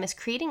capturing them is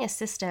creating a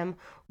system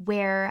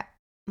where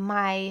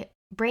my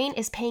brain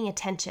is paying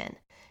attention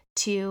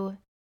to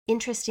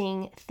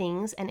interesting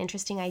things and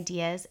interesting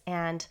ideas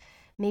and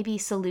maybe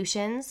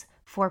solutions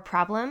for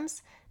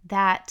problems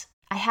that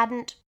I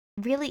hadn't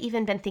really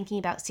even been thinking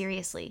about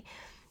seriously.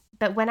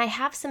 But when I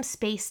have some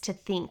space to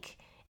think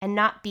and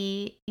not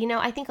be,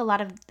 I think a lot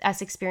of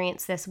us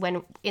experience this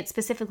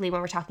specifically when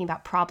we're talking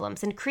about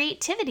problems. And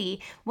creativity,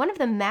 one of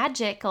the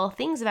magical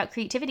things about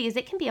creativity is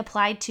it can be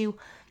applied to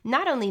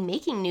not only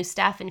making new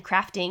stuff and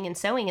crafting and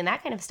sewing and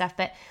that kind of stuff,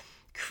 but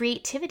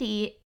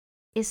creativity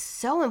is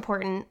so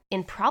important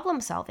in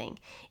problem solving,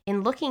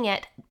 in looking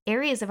at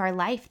areas of our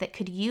life that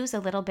could use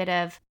a little bit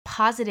of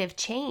positive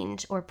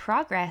change or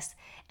progress,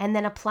 and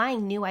then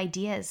applying new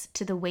ideas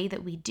to the way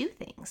that we do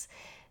things.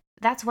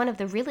 That's one of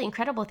the really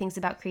incredible things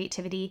about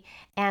creativity.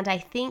 And I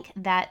think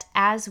that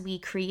as we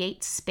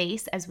create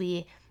space, as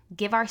we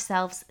give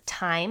ourselves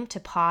time to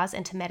pause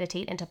and to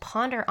meditate and to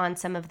ponder on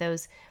some of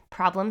those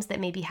problems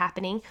that may be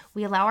happening,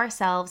 we allow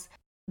ourselves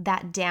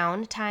that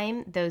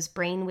downtime, those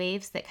brain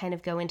waves that kind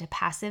of go into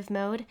passive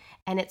mode.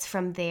 And it's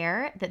from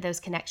there that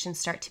those connections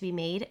start to be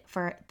made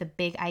for the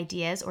big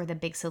ideas or the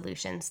big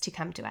solutions to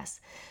come to us.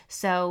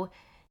 So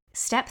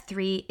step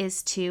 3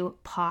 is to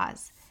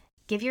pause.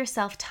 Give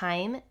yourself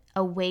time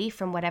away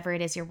from whatever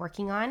it is you're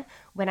working on.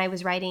 When I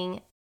was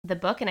writing the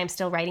book, and I'm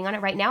still writing on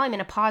it right now, I'm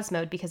in a pause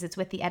mode because it's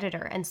with the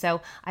editor. And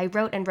so I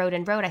wrote and wrote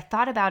and wrote. I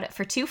thought about it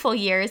for 2 full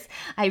years.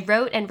 I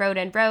wrote and wrote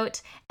and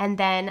wrote, and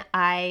then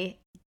I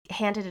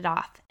handed it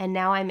off. And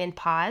now I'm in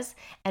pause.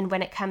 And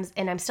when it comes,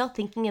 and I'm still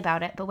thinking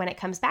about it, but when it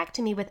comes back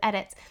to me with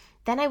edits,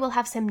 then I will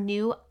have some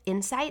new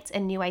insights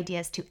and new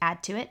ideas to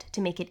add to it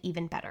to make it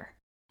even better.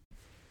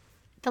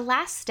 The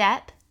last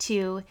step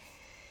to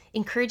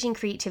encouraging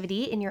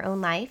creativity in your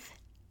own life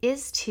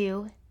is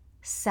to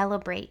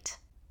celebrate.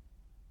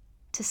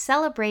 To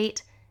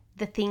celebrate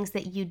the things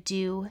that you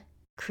do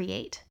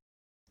create.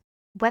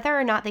 Whether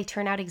or not they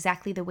turn out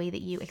exactly the way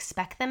that you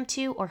expect them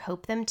to or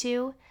hope them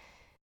to,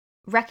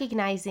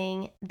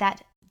 recognizing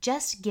that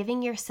just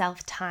giving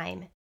yourself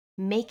time,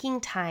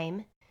 making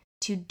time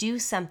to do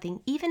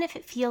something, even if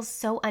it feels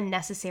so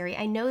unnecessary.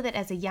 I know that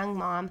as a young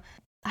mom,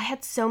 I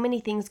had so many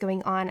things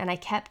going on, and I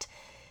kept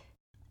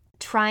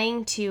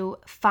trying to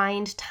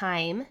find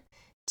time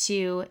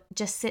to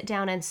just sit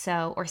down and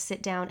sew, or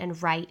sit down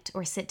and write,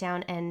 or sit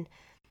down and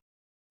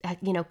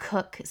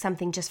cook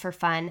something just for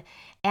fun.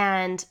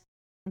 And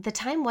the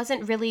time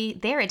wasn't really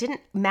there. It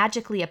didn't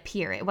magically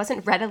appear. It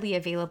wasn't readily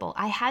available.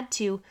 I had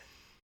to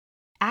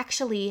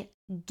actually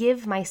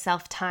give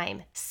myself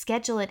time,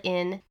 schedule it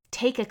in,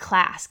 take a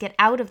class, get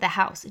out of the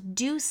house,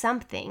 do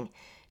something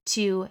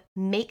to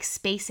make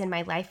space in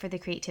my life for the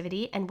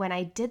creativity. And when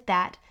I did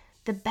that,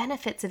 the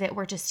benefits of it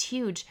were just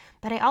huge,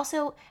 but I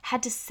also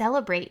had to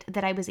celebrate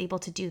that I was able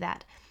to do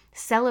that.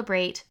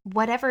 Celebrate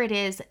whatever it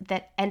is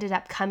that ended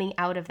up coming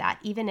out of that,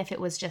 even if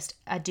it was just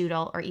a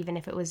doodle or even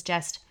if it was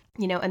just,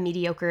 a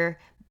mediocre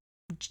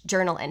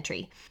journal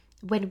entry.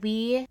 When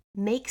we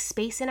make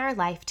space in our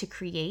life to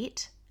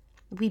create,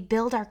 we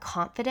build our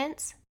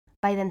confidence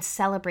by then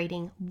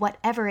celebrating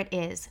whatever it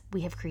is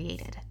we have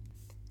created.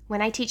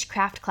 When I teach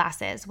craft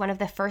classes, one of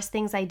the first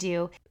things I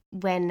do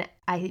when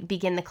I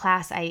begin the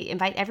class, I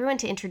invite everyone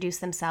to introduce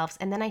themselves,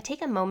 and then I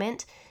take a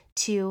moment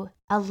to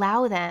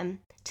allow them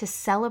to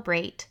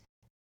celebrate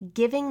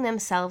giving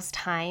themselves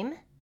time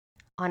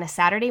on a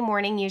Saturday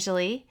morning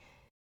usually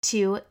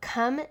to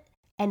come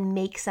and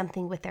make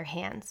something with their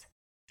hands.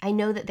 I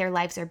know that their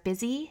lives are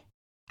busy.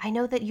 I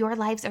know that your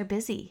lives are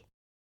busy.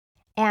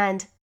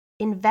 And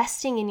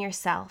investing in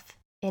yourself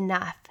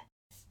enough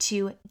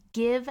to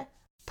give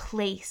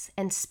place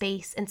and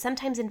space, and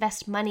sometimes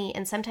invest money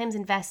and sometimes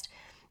invest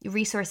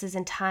resources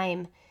and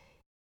time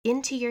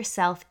into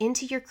yourself,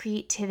 into your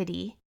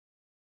creativity,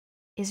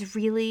 is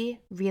really,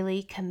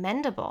 really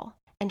commendable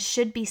and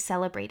should be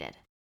celebrated.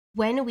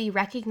 When we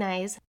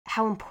recognize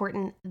how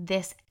important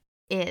this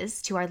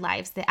is to our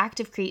lives, the act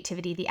of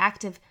creativity, the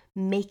act of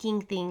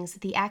making things,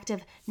 the act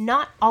of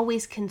not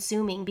always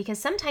consuming, because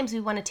sometimes we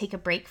want to take a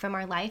break from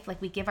our life,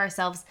 like we give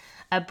ourselves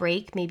a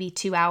break, maybe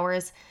 2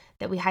 hours,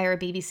 that we hire a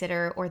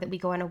babysitter or that we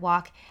go on a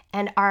walk,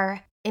 and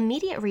our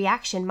immediate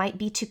reaction might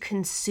be to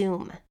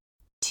consume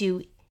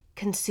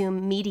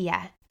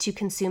media, to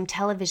consume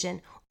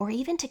television, or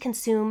even to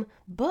consume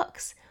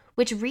books,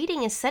 which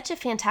reading is such a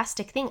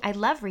fantastic thing. I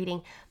love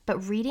reading,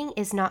 but reading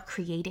is not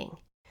creating.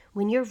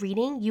 When you're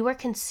reading, you are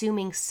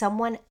consuming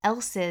someone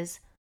else's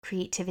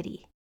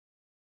creativity.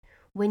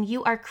 When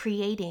you are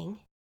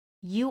creating,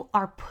 you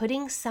are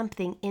putting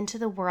something into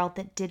the world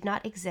that did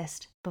not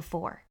exist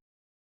before.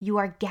 You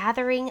are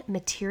gathering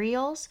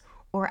materials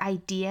or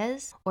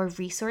ideas or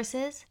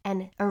resources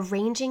and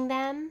arranging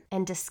them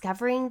and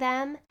discovering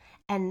them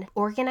and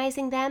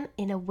organizing them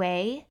in a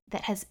way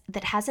that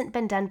hasn't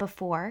been done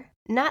before.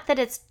 Not that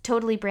it's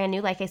totally brand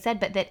new, like I said,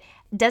 but that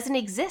doesn't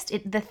exist.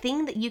 The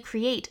thing that you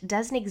create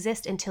doesn't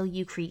exist until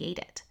you create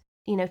it.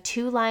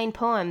 2-line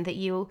poem that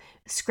you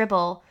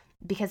scribble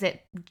because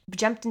it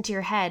jumped into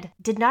your head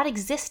did not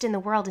exist in the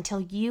world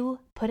until you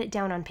put it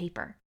down on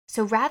paper.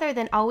 So rather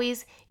than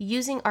always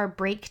using our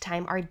break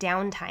time, our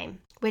downtime,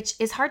 which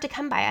is hard to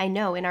come by, I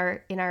know, in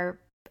our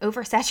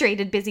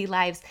oversaturated, busy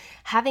lives,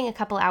 having a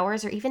couple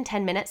hours or even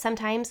 10 minutes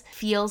sometimes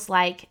feels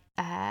like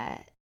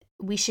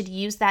we should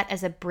use that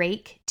as a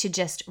break to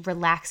just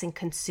relax and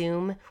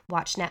consume,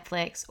 watch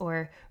Netflix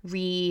or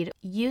read.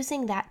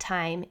 Using that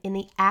time in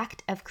the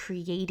act of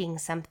creating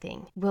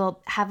something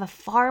will have a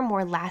far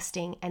more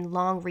lasting and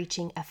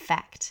long-reaching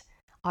effect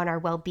on our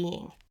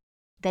well-being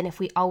than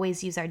if we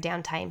always use our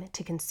downtime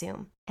to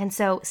consume. And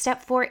so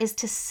step 4 is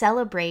to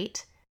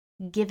celebrate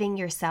giving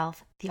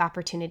yourself the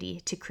opportunity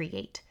to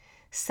create.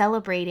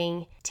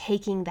 Celebrating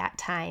taking that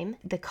time,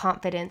 the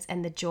confidence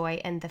and the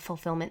joy and the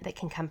fulfillment that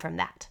can come from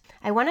that.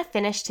 I want to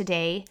finish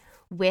today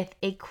with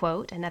a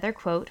quote, another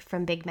quote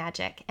from Big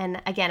Magic.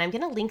 And again, I'm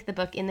going to link the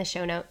book in the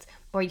show notes,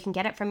 or you can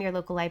get it from your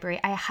local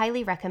library. I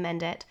highly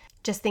recommend it.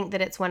 Just think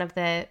that it's one of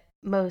the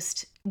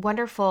most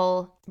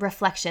wonderful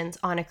reflections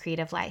on a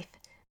creative life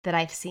that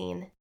I've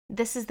seen.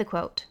 This is the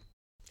quote.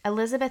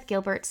 Elizabeth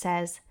Gilbert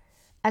says,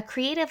 "A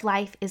creative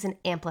life is an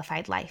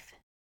amplified life.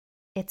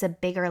 It's a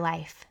bigger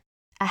life,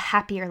 a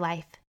happier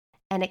life,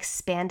 an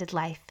expanded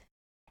life,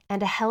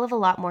 and a hell of a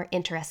lot more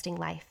interesting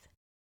life.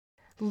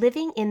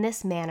 Living in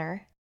this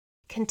manner,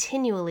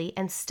 continually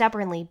and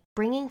stubbornly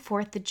bringing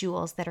forth the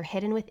jewels that are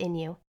hidden within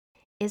you,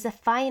 is a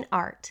fine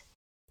art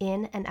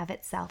in and of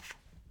itself."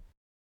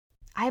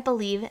 I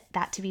believe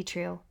that to be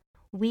true.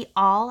 We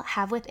all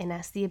have within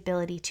us the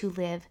ability to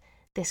live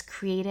this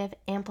creative,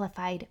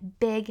 amplified,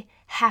 big,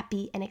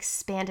 happy, and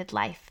expanded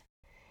life.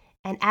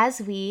 And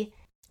as we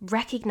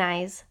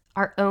recognize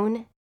our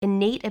own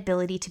innate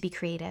ability to be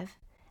creative,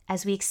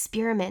 as we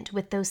experiment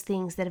with those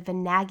things that have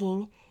been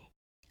nagging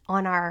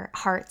on our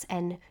hearts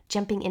and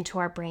jumping into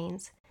our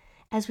brains,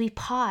 as we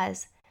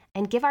pause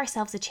and give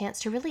ourselves a chance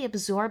to really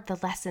absorb the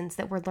lessons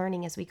that we're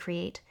learning as we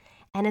create,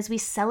 and as we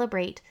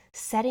celebrate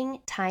setting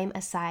time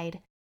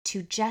aside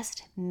to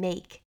just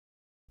make,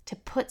 to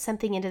put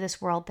something into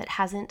this world that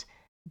hasn't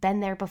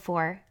been there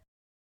before,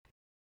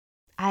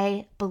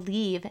 I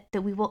believe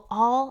that we will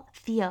all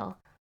feel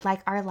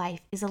like our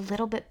life is a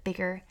little bit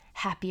bigger,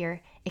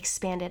 happier,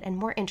 expanded, and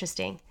more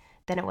interesting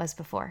than it was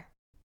before.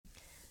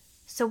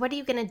 So what are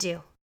you going to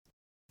do?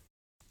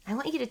 I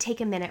want you to take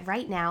a minute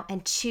right now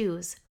and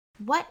choose,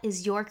 what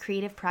is your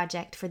creative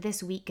project for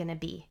this week going to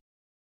be?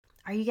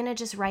 Are you going to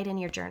just write in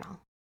your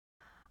journal?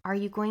 Are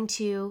you going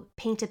to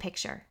paint a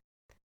picture?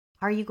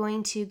 Are you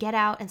going to get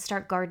out and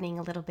start gardening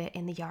a little bit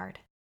in the yard?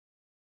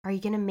 Are you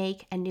going to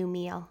make a new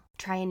meal,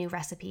 try a new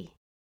recipe?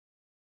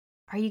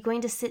 Are you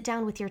going to sit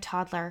down with your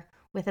toddler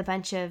with a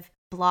bunch of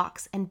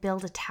blocks and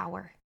build a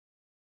tower?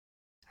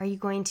 Are you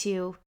going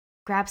to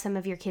grab some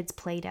of your kids'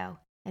 Play-Doh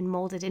and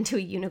mold it into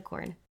a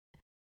unicorn?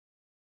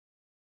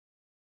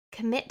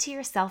 Commit to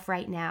yourself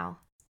right now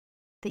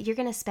that you're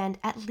going to spend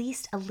at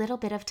least a little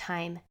bit of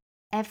time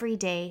every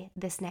day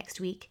this next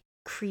week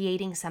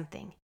creating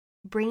something,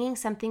 bringing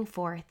something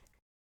forth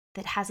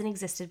that hasn't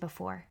existed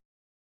before.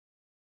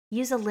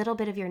 Use a little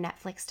bit of your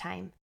Netflix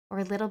time, or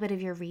a little bit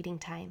of your reading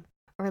time,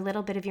 or a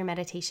little bit of your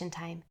meditation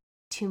time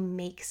to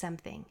make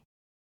something,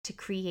 to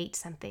create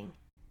something,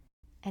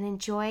 and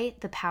enjoy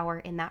the power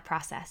in that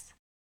process.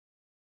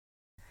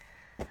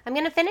 I'm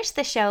going to finish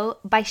the show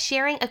by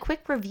sharing a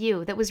quick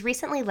review that was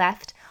recently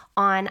left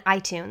on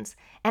iTunes.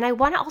 And I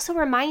want to also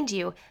remind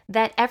you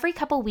that every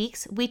couple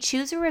weeks we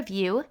choose a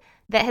review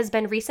that has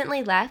been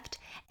recently left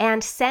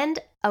and send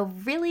a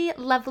really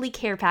lovely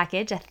care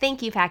package, a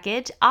thank you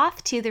package,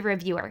 off to the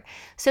reviewer.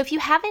 So if you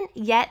haven't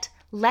yet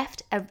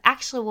left an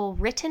actual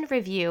written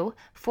review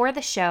for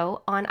the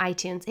show on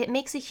iTunes, it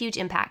makes a huge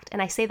impact.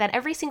 And I say that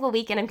every single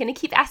week, and I'm going to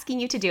keep asking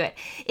you to do it.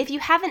 If you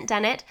haven't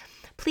done it,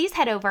 please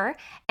head over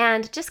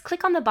and just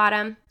click on the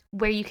bottom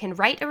where you can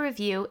write a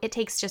review. It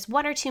takes just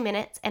 1 or 2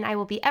 minutes, and I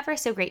will be ever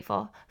so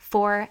grateful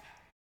for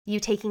you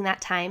taking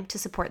that time to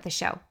support the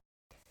show.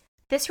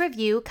 This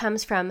review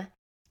comes from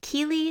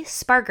Keely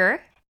Sparger,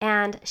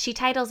 and she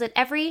titles it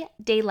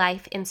Everyday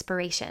Life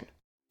Inspiration.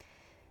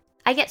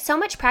 I get so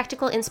much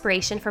practical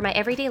inspiration for my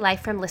everyday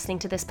life from listening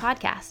to this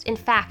podcast. In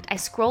fact, I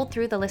scrolled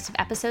through the list of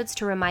episodes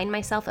to remind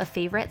myself of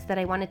favorites that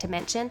I wanted to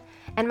mention,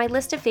 and my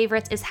list of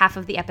favorites is half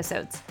of the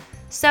episodes.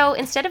 So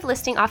instead of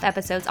listing off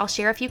episodes, I'll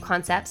share a few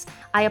concepts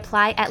I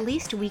apply at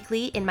least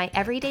weekly in my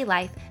everyday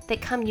life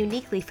that come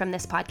uniquely from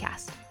this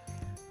podcast.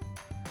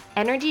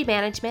 Energy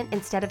management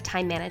instead of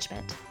time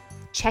management.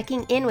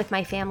 Checking in with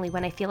my family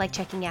when I feel like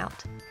checking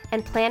out.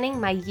 And planning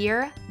my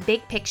year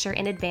big picture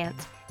in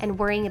advance and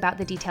worrying about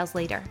the details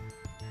later.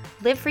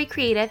 Live Free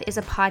Creative is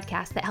a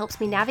podcast that helps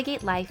me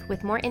navigate life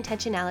with more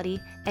intentionality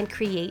and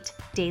create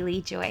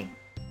daily joy.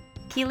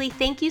 Keely,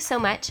 thank you so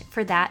much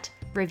for that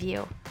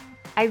review.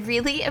 I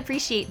really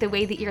appreciate the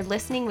way that you're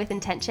listening with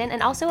intention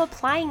and also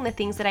applying the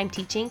things that I'm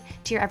teaching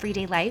to your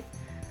everyday life.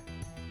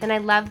 And I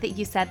love that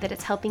you said that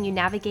it's helping you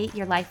navigate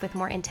your life with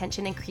more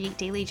intention and create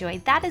daily joy.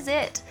 That is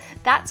it.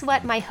 That's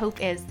what my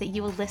hope is, that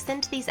you will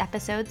listen to these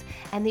episodes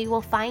and that you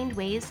will find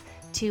ways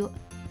to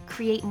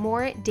create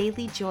more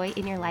daily joy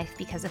in your life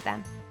because of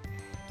them.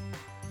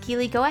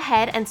 Keely, go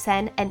ahead and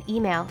send an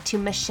email to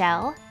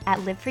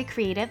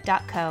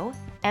michelle@livefreecreative.co,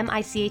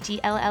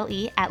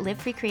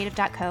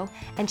 MICHELLE@livefreecreative.co,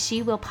 and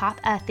she will pop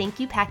a thank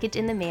you package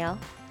in the mail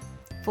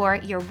for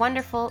your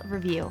wonderful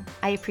review.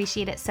 I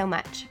appreciate it so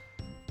much.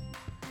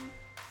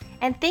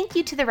 And thank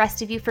you to the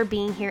rest of you for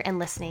being here and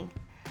listening.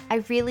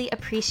 I really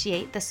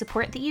appreciate the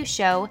support that you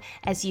show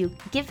as you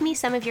give me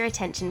some of your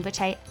attention,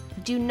 which I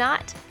do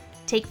not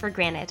take for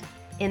granted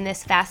in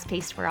this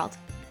fast-paced world.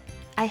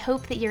 I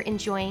hope that you're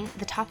enjoying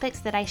the topics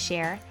that I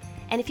share,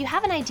 and if you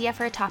have an idea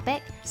for a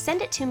topic,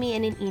 send it to me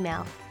in an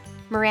email,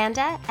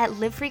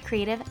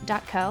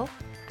 miranda@livefreecreative.co.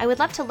 I would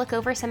love to look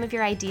over some of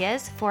your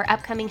ideas for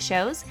upcoming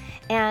shows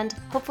and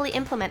hopefully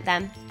implement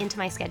them into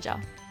my schedule.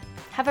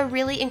 Have a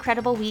really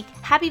incredible week.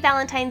 Happy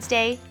Valentine's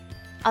Day.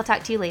 I'll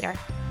talk to you later.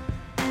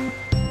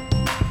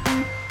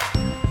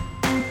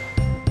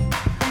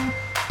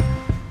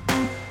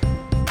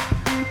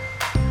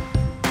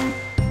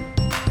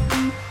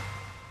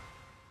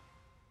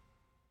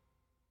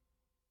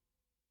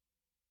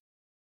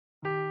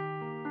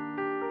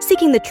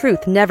 Seeking the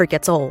truth never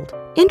gets old.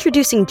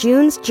 Introducing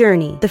June's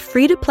Journey, the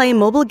free-to-play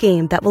mobile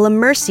game that will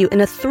immerse you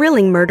in a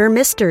thrilling murder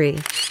mystery.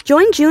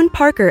 Join June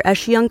Parker as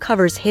she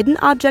uncovers hidden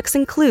objects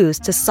and clues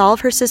to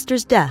solve her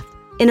sister's death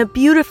in a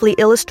beautifully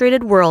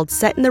illustrated world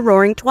set in the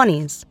Roaring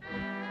 '20s.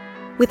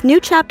 With new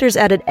chapters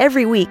added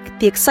every week,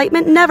 the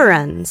excitement never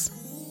ends.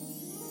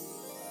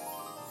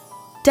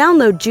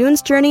 Download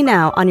June's Journey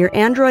now on your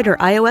Android or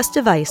iOS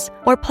device,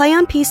 or play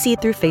on PC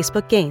through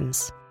Facebook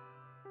Games.